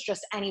episodes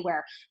just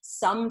anywhere.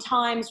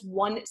 Sometimes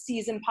one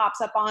season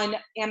pops up on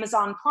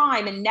Amazon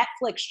Prime, and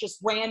Netflix just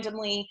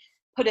randomly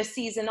put a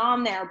season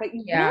on there, but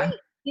you really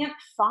can't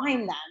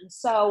find them.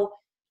 So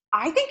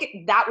I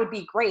think that would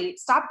be great.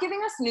 Stop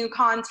giving us new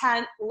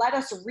content. Let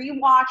us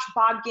rewatch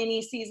Bob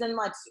Guiney season.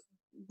 Let's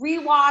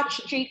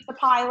rewatch Jake the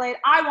Pilot.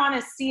 I want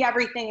to see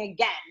everything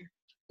again.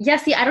 Yeah,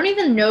 see, I don't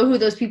even know who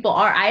those people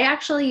are.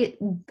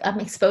 I'm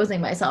exposing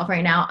myself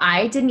right now.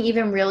 I didn't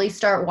even really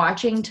start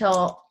watching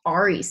till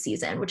Ari's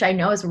season, which I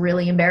know is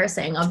really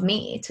embarrassing of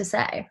me to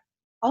say.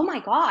 Oh my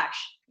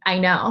gosh. I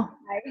know.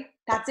 Okay.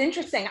 That's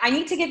interesting. I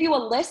need to give you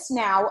a list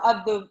now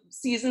of the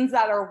seasons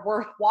that are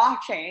worth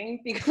watching.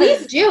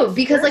 Please do,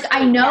 because like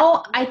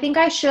I think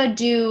I should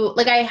do,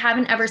 like I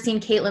haven't ever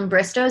seen Caitlyn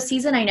Bristow's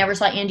season. I never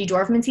saw Andy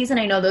Dorfman's season.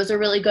 I know those are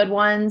really good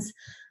ones.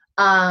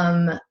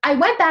 I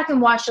went back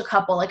and watched a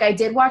couple. Like I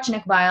did watch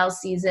Nick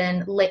Vile's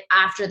season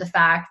after the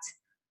fact.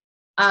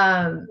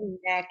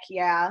 Nick,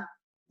 yeah.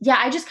 Yeah,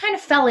 I just kind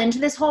of fell into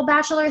this whole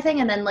Bachelor thing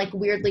and then like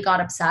weirdly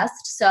got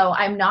obsessed. So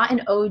I'm not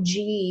an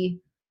OG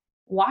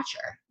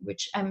watcher,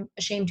 which I'm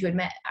ashamed to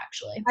admit,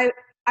 actually.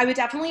 I would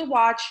definitely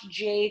watch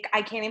Jake.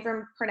 I can't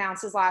even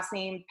pronounce his last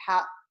name.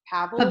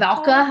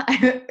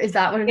 Pavelka? Is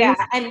that what it is? Yeah,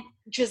 and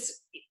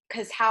just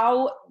because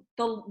how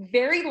the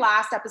very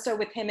last episode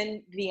with him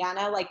in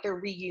Vienna, like their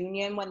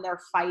reunion when they're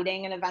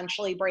fighting and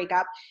eventually break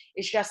up,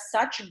 is just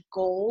such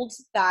gold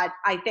that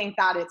I think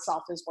that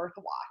itself is worth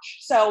a watch.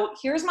 So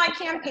here's my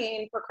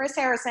campaign for Chris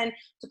Harrison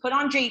to put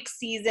on Jake's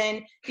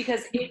season,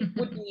 because it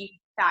would be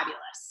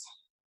fabulous.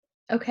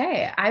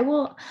 Okay,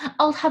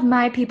 I'll have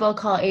my people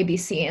call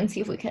ABC and see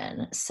if we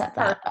can set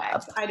that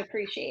up. I'd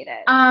appreciate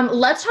it.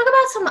 Let's talk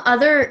about some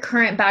other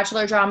current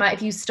Bachelor drama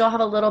if you still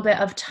have a little bit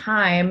of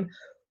time.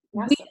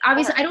 Yes,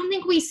 obviously, I don't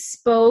think we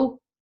spoke.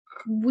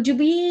 Did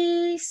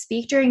we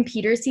speak during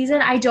Peter's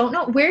season? I don't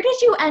know. Where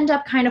did you end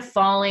up kind of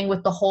falling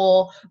with the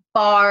whole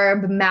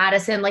Barb,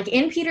 Madison? Like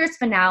in Peter's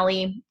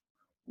finale,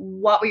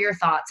 what were your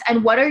thoughts?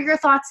 And what are your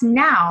thoughts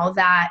now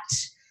that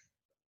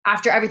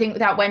after everything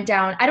that went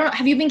down? I don't know.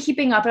 Have you been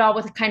keeping up at all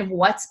with kind of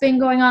what's been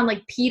going on?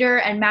 Like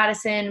Peter and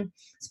Madison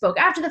spoke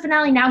after the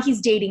finale. Now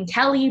he's dating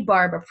Kelly.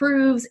 Barb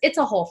approves. It's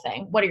a whole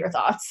thing. What are your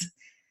thoughts?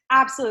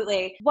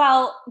 Absolutely.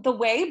 Well, the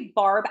way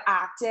Barb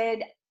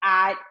acted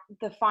at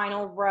the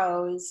final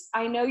rose,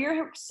 I know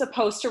you're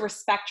supposed to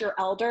respect your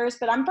elders,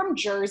 but I'm from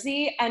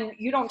Jersey and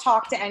you don't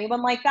talk to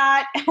anyone like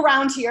that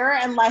around here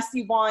unless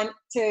you want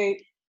to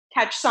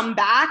catch some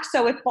back.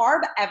 So if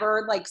Barb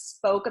ever like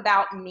spoke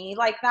about me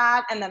like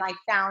that, and then I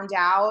found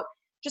out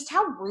just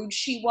how rude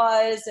she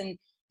was and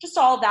just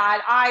all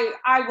that,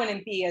 I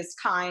wouldn't be as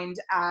kind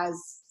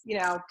as,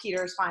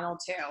 Peter's final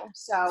two.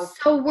 So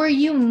were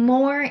you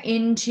more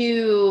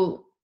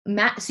into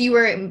so you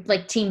were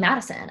like Team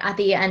Madison at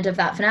the end of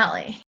that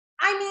finale?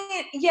 I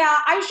mean, yeah,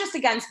 I was just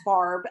against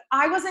Barb.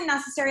 I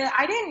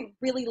didn't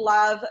really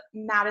love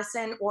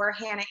Madison or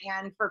Hannah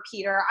Ann for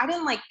Peter. I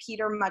didn't like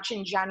Peter much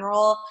in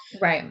general.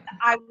 Right.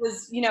 I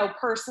was,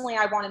 personally,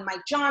 I wanted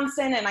Mike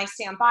Johnson, and I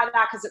stand by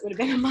that because it would have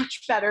been a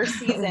much better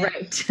season.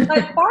 Right.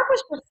 But Barb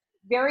was just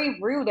very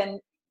rude,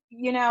 and,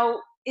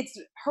 it's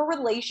her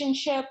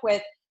relationship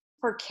with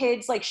her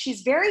kids. Like,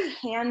 she's very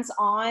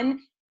hands-on,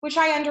 which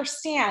I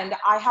understand.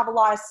 I have a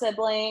lot of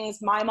siblings.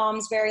 My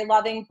mom's very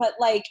loving, but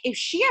like, if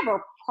she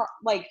ever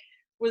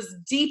was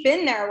deep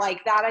in there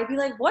like that, I'd be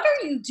like, what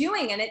are you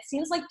doing? And it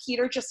seems like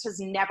Peter just has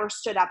never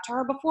stood up to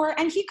her before,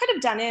 and he could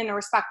have done it in a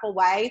respectful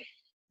way.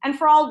 And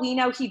for all we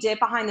know, he did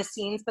behind the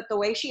scenes, but the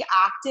way she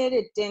acted,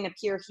 it didn't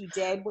appear he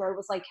did, where it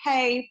was like,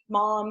 hey,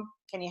 mom,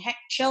 can you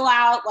chill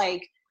out?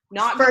 Like,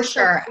 not for go so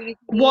sure. crazy.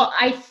 Well,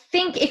 I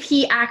think if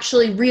he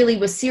actually really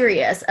was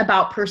serious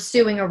about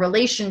pursuing a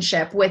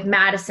relationship with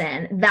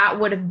Madison, that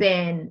would have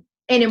been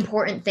an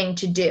important thing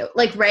to do.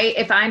 Like, right,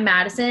 if I'm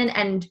Madison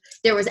and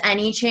there was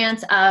any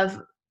chance of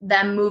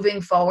them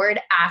moving forward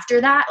after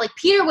that, like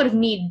Peter would have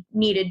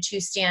needed to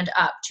stand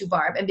up to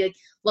Barb and be like,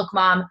 look,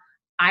 Mom,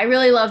 I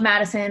really love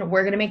Madison.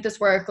 We're going to make this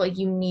work. Like,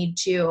 you need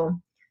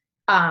to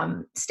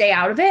stay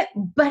out of it.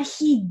 But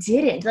he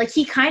didn't. Like,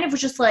 he kind of was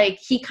just like,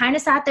 he kind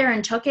of sat there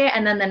and took it.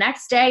 And then the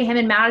next day, him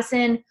and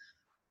Madison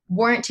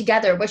weren't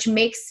together, which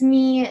makes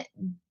me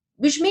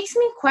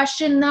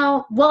question,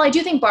 though. Well, I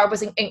do think Barb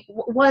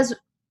was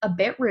a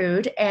bit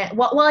rude. And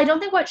well, I don't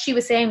think what she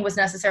was saying was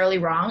necessarily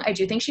wrong. I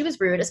do think she was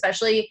rude,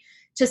 especially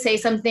to say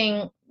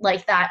something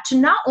like that to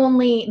not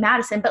only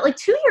Madison, but like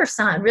to your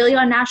son, really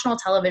on national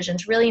television,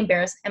 to really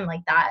embarrass him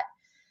like that.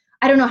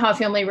 I don't know how a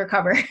family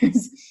recovers,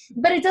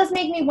 but it does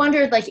make me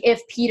wonder, like,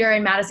 if Peter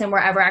and Madison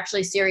were ever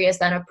actually serious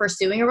then of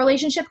pursuing a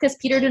relationship, because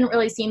Peter didn't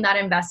really seem that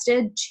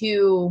invested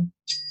to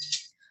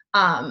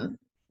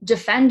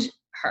defend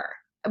her,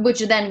 which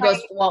then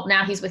goes, well,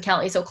 now he's with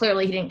Kelly, so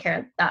clearly he didn't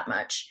care that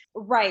much.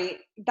 Right.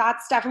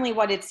 That's definitely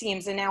what it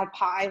seems. And now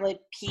Pilot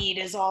Pete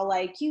is all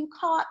like, you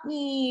caught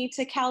me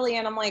to Kelly.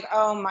 And I'm like,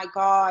 oh my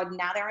God,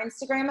 now they're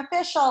Instagram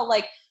official.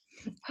 Like,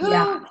 who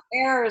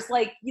cares?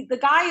 Like, the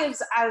guy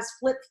is as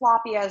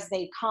flip-floppy as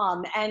they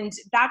come. And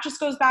that just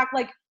goes back,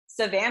 like,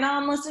 Savannah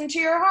on Listen to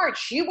Your Heart.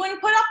 She wouldn't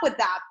put up with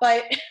that.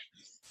 But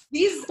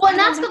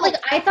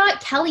I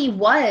thought Kelly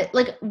was,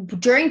 like,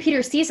 during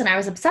Peter's season, I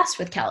was obsessed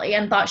with Kelly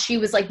and thought she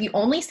was, like, the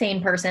only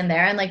sane person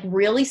there and, like,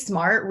 really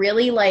smart,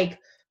 really, like,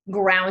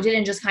 grounded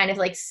and just kind of,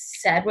 like,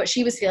 said what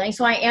she was feeling.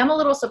 So I am a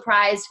little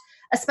surprised,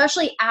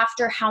 especially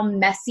after how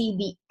messy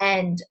the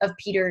end of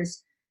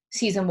Peter's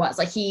season was.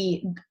 Like,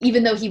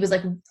 even though he was,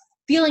 like,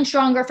 feeling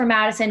stronger for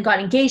Madison, got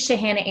engaged to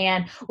Hannah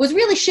Ann, was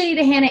really shitty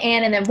to Hannah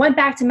Ann, and then went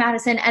back to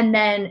Madison. And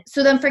then,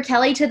 so then for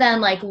Kelly to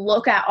then, like,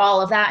 look at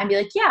all of that and be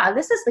like, yeah,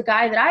 this is the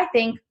guy that I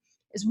think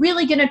is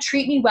really going to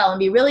treat me well and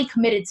be really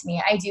committed to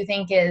me, I do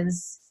think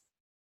is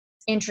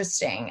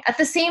interesting. At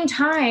the same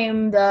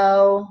time,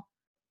 though,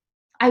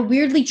 I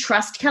weirdly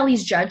trust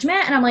Kelly's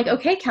judgment. And I'm like,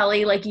 okay,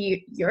 Kelly, like,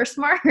 you're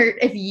smart.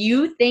 If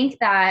you think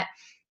that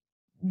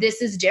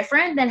this is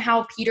different than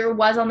how Peter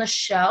was on the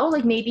show,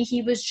 like, maybe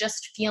he was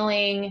just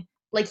feeling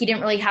like he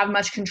didn't really have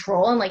much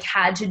control and, like,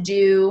 had to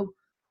do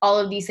all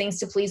of these things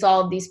to please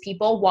all of these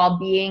people while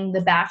being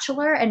the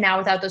Bachelor. And now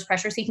without those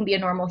pressures, he can be a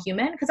normal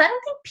human. Because I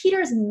don't think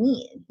Peter's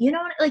mean, you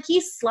know, like,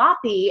 he's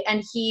sloppy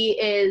and he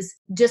is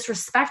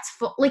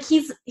disrespectful. Like, he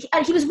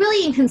was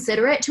really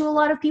inconsiderate to a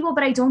lot of people,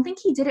 but I don't think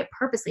he did it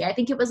purposely. I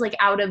think it was, like,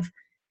 out of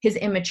his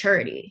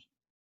immaturity.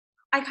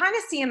 I kind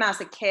of see him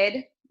as a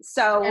kid.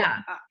 So yeah.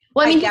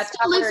 Well, I mean, he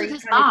still lives with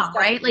his mom,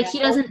 right? Like, he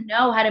doesn't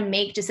know how to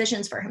make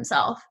decisions for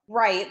himself.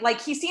 Right.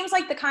 Like, he seems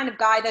like the kind of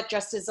guy that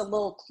just is a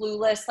little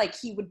clueless. Like,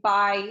 he would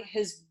buy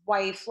his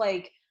wife,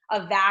 like,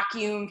 a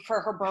vacuum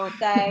for her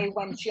birthday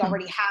when she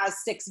already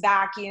has 6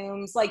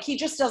 vacuums. Like, he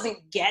just doesn't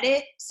get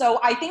it. So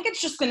I think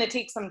it's just going to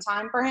take some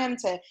time for him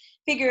to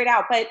figure it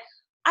out. But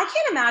I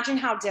can't imagine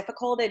how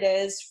difficult it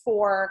is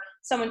for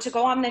someone to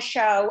go on this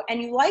show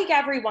and you like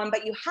everyone,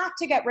 but you have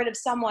to get rid of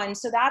someone.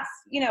 So that's,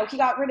 you know, he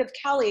got rid of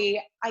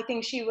Kelly. I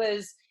think she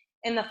was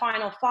in the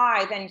final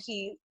 5 and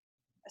he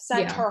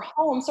sent her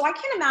home. So I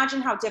can't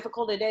imagine how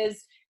difficult it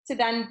is to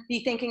then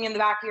be thinking in the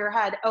back of your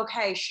head,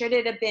 okay, should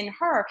it have been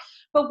her?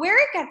 But where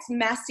it gets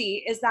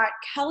messy is that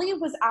Kelly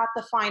was at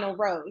the final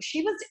rose.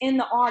 She was in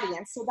the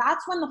audience. So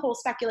that's when the whole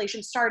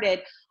speculation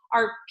started.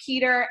 Are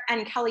Peter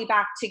and Kelly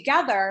back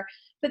together?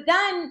 But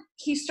then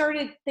he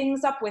started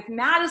things up with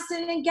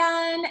Madison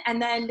again. And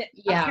then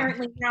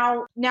apparently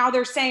now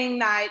they're saying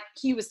that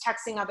he was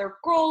texting other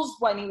girls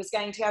when he was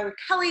getting together with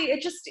Kelly.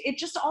 It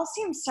just all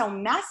seems so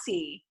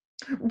messy.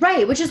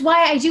 Right, which is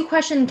why I do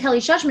question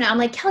Kelly's judgment. I'm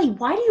like, Kelly,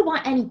 why do you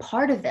want any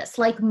part of this?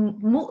 Like,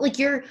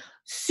 you're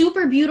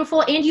super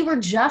beautiful and you were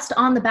just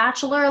on The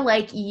Bachelor.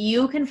 Like,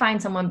 you can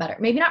find someone better.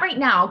 Maybe not right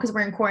now because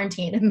we're in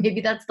quarantine and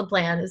maybe that's the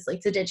plan, is,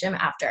 like, to ditch him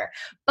after.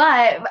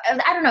 But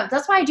I don't know.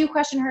 That's why I do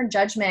question her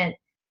judgment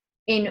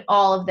in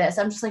all of this.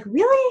 I'm just like,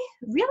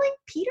 really,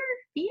 Peter,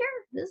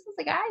 this is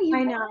the guy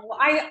I know.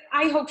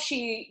 I hope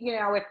she, you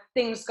know, if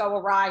things go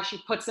awry, she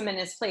puts him in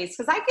his place,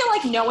 because I feel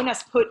like no one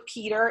has put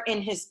Peter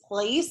in his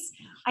place.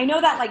 I know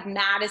that, like,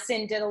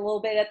 Madison did a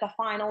little bit at the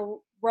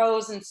final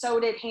rose and so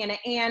did Hannah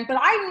Ann, but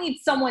I need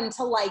someone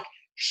to, like,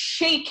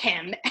 shake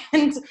him,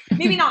 and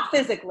maybe not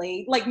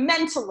physically, like,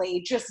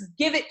 mentally, just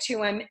give it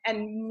to him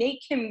and make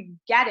him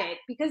get it,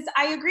 because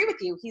I agree with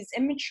you, he's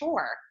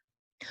immature.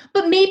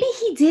 But maybe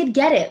he did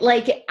get it.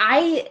 Like,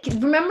 I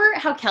remember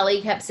how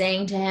Kelly kept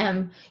saying to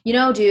him, you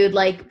know, dude,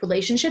 like,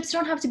 relationships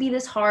don't have to be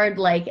this hard.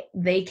 Like,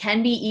 they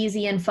can be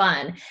easy and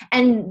fun.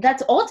 And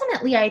that's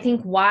ultimately, I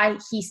think, why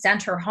he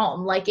sent her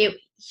home. Like,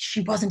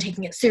 she wasn't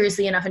taking it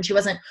seriously enough and she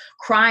wasn't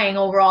crying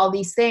over all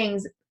these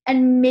things.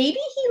 And maybe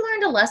he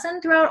learned a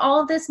lesson throughout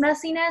all of this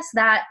messiness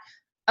that,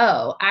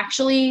 oh,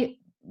 actually,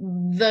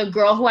 the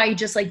girl who I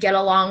just, like, get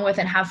along with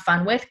and have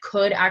fun with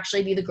could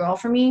actually be the girl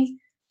for me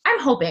I'm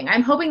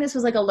hoping this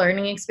was like a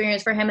learning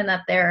experience for him and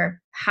that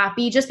they're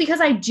happy, just because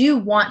I do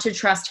want to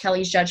trust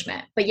Kelly's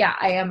judgment. But yeah,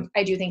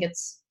 I do think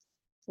it's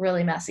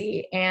really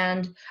messy.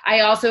 And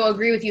I also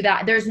agree with you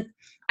that there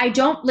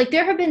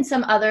have been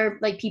some other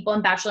like people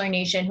in Bachelor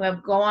Nation who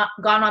have gone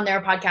on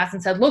their podcast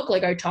and said, look,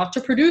 like I talked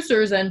to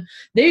producers and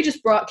they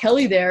just brought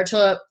Kelly there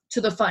to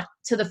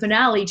the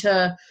finale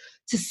to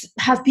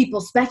have people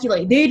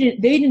speculate. They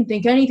didn't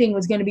think anything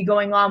was going to be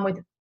going on with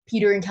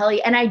Peter and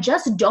Kelly. And I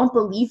just don't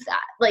believe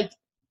that. Like,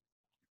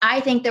 I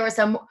think there was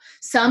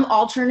some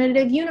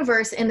alternative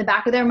universe in the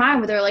back of their mind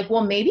where they're like,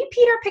 well, maybe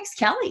Peter picks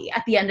Kelly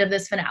at the end of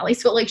this finale.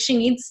 So like she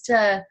needs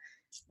to.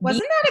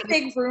 Wasn't that a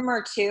big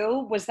rumor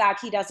too? Was that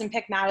he doesn't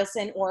pick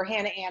Madison or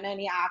Hannah Anna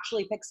and he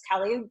actually picks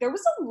Kelly? There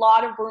was a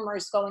lot of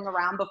rumors going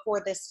around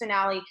before this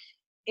finale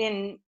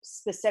in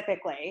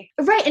specifically.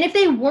 Right. And if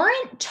they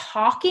weren't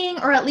talking,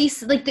 or at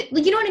least like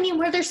you know what I mean?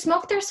 Where there's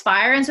smoke, there's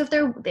fire. And so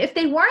if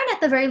they weren't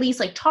at the very least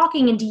like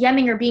talking and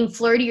DMing or being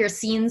flirty or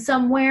seen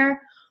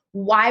somewhere,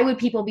 why would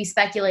people be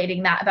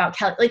speculating that about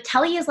Kelly? Like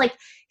Kelly is like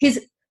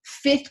his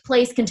 5th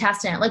place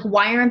contestant. Like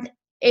why aren't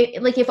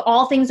if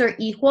all things are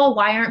equal,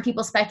 why aren't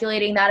people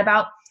speculating that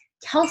about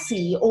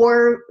Kelsey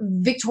or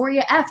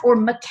Victoria F or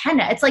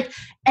McKenna? It's like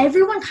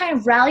everyone kind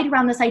of rallied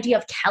around this idea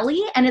of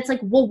Kelly, and it's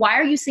like, well, why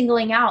are you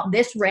singling out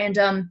this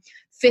random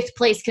 5th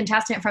place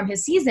contestant from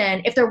his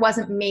season if there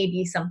wasn't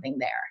maybe something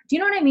there? Do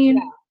you know what I mean?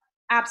 Yeah.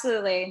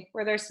 Absolutely.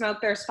 Where there's smoke,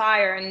 there's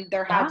fire, and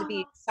there had to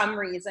be some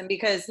reason,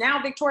 because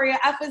now Victoria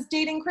F is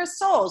dating Chris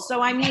Soule.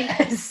 So, I mean,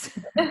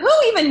 who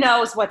even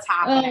knows what's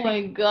happening? Oh,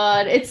 my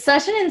God. It's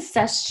such an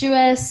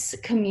incestuous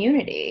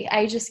community.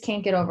 I just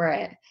can't get over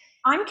it.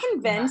 I'm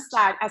convinced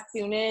that as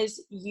soon as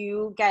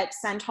you get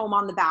sent home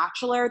on The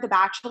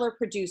Bachelor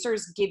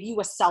producers give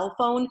you a cell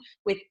phone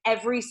with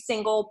every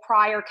single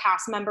prior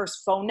cast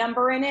member's phone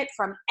number in it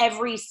from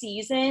every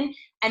season,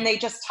 and they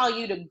just tell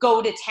you to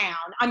go to town.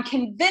 I'm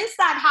convinced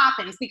that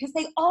happens because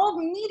they all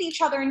meet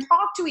each other and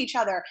talk to each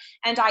other.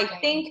 And I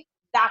think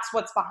that's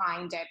what's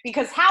behind it.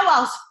 Because how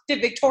else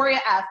did Victoria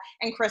F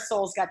and Chris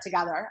Soules get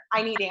together?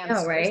 I need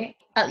answers. Oh, right.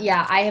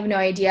 Yeah, I have no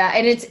idea.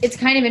 And it's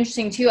kind of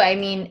interesting too. I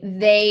mean,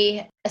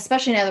 they,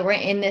 especially now that we're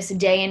in this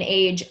day and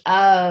age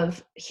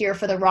of here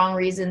for the wrong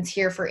reasons,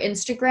 here for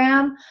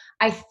Instagram,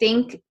 I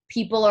think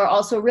people are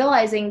also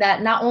realizing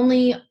that not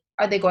only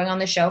are they going on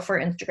the show for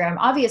Instagram,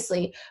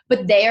 obviously,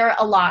 but they are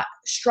a lot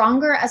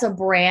stronger as a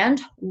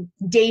brand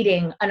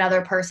dating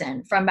another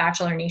person from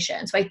Bachelor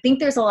Nation. So I think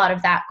there's a lot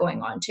of that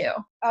going on too.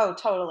 Oh,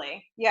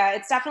 totally. Yeah,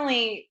 it's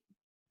definitely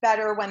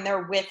better when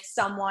they're with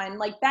someone.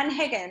 Like Ben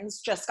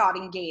Higgins just got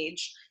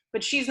engaged,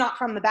 but she's not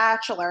from The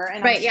Bachelor.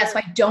 And right, yes, so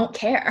I don't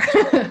care.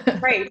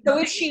 Right. So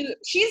if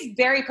she's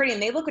very pretty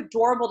and they look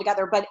adorable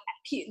together, but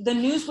the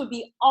news would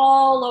be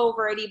all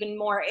over it even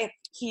more if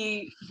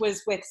he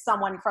was with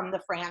someone from the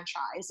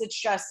franchise.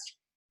 It's just,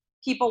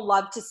 people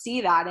love to see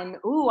that. And,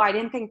 ooh, I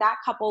didn't think that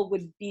couple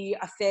would be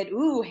a fit.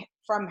 Ooh,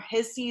 from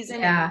his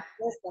season. Yeah.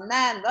 And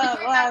then,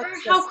 remember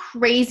how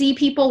crazy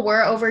people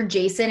were over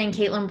Jason and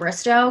Caitlyn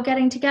Bristow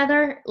getting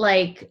together?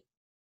 Like,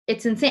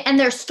 it's insane. And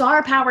their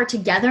star power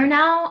together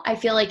now, I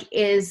feel like,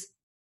 is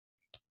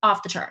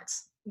off the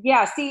charts.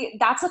 Yeah, see,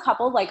 that's a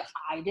couple like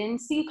I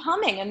didn't see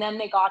coming. And then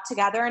they got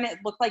together and it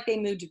looked like they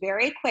moved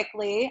very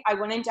quickly. I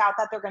wouldn't doubt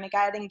that they're going to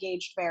get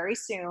engaged very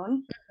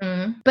soon.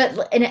 Mm-hmm.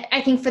 But and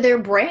I think for their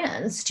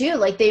brands too,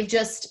 like they've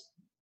just,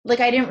 like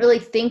I didn't really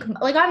think,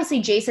 like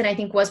obviously Jason I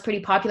think was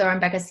pretty popular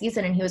on Becca's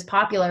season and he was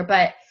popular,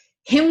 but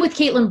him with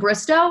Caitlyn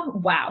Bristow,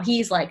 wow,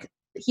 he's like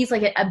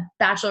a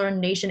Bachelor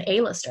Nation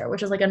A-lister,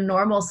 which is like a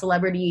normal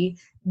celebrity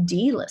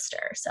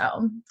D-lister.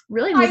 So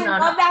really moving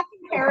on. I love that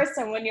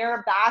comparison when you're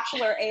a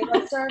Bachelor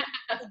A-lister,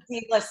 a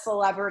D-list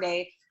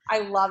celebrity. I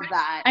love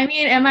that. I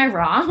mean, am I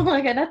wrong?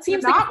 Like that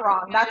seems You're not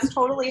wrong. That's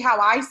totally how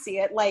I see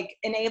it. Like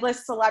an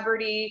A-list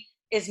celebrity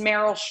is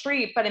Meryl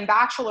Streep, but in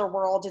Bachelor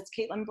world, it's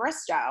Caitlyn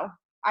Bristow.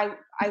 I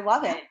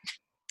love it.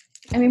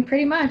 I mean,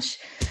 pretty much.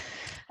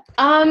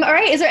 All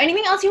right. Is there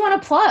anything else you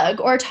want to plug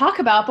or talk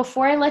about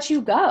before I let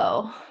you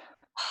go?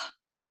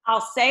 I'll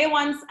say it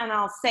once and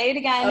I'll say it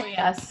again. Oh,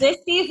 yes. This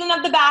season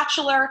of The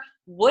Bachelor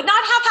would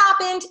not have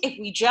happened if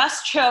we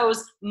just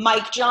chose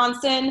Mike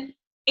Johnson.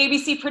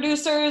 ABC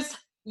producers,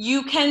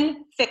 you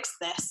can fix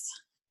this.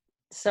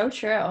 So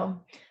true.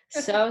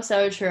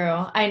 So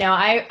true. I know.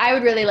 I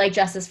would really like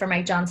justice for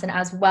Mike Johnson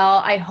as well.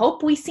 I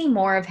hope we see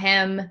more of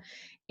him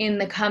in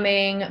the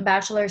coming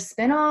Bachelor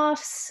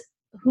spinoffs.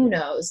 Who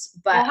knows?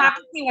 But we'll have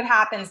to see what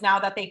happens now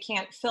that they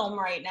can't film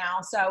right now.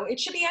 So it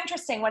should be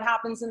interesting what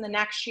happens in the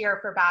next year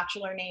for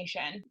Bachelor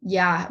Nation.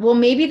 Yeah. Well,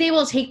 maybe they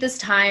will take this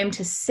time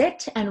to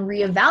sit and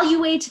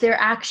reevaluate their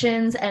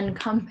actions and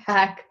come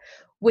back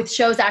with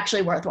shows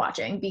actually worth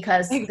watching,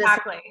 because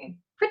exactly. This is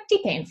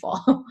pretty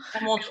painful.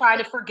 And we'll try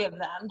to forgive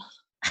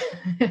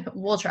them.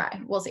 We'll try.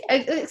 We'll see.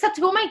 Except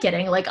who am I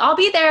kidding? Like, I'll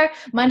be there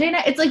Monday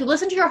night. It's like,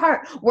 listen to your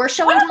heart. We're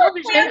showing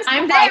television.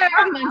 I'm there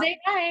Monday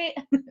night.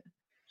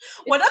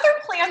 What other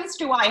plans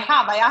do I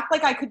have? I act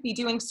like I could be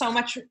doing so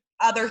much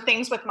other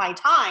things with my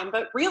time,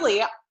 but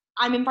really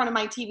I'm in front of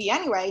my TV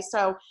anyway.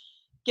 So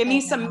Give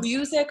me some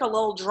music, a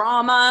little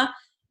drama.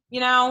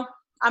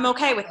 I'm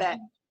okay with it.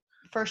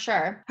 For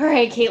sure. All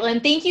right,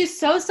 Caitlyn, thank you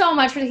so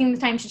much for taking the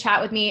time to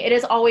chat with me. It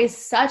is always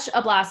such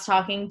a blast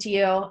talking to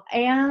you.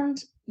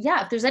 And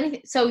yeah, if there's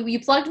anything, so you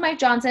plugged Mike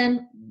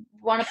Johnson.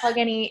 Want to plug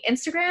any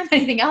Instagram,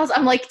 anything else?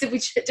 I'm like, did we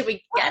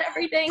get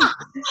everything?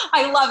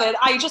 I love it.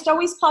 I just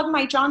always plug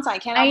Mike Johnson.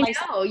 I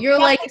know. You're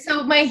like,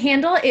 so my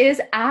handle is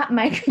at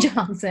Mike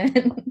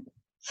Johnson.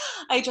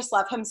 I just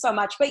love him so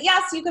much. But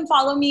yes, you can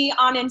follow me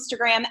on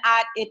Instagram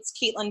at It's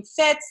Caitlyn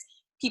Fitz.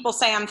 People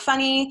say I'm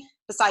funny,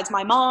 besides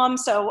my mom.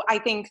 So I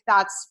think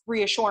that's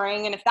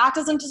reassuring. And if that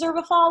doesn't deserve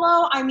a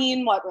follow, I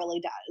mean, what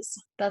really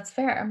does? That's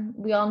fair.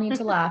 We all need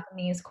to laugh in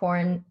these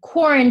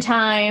quarantine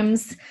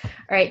times.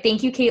 All right.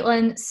 Thank you,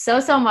 Caitlyn,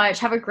 so much.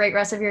 Have a great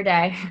rest of your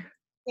day.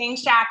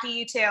 Thanks, Jackie.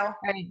 You too. All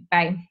right.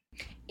 Bye.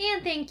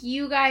 And thank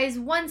you guys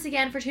once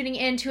again for tuning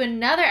in to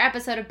another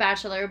episode of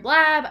Bachelor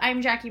Blab.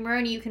 I'm Jackie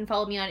Maroney. You can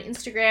follow me on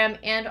Instagram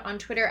and on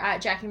Twitter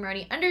at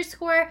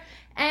JackieMaroney_.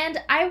 And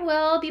I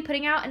will be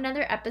putting out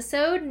another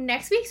episode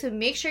next week, so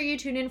make sure you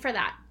tune in for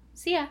that.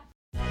 See ya.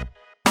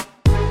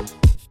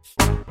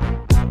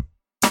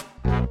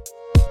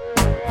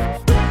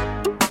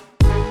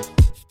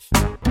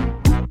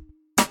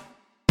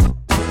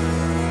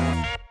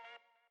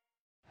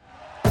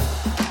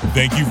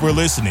 Thank you for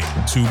listening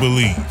to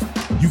Believe.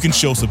 You can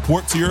show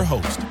support to your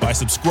host by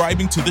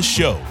subscribing to the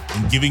show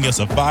and giving us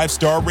a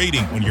 5-star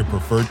rating on your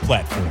preferred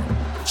platform.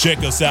 Check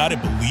us out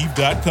at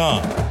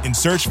Believe.com and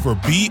search for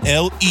BLEAV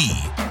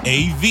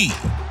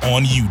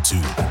on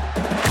YouTube.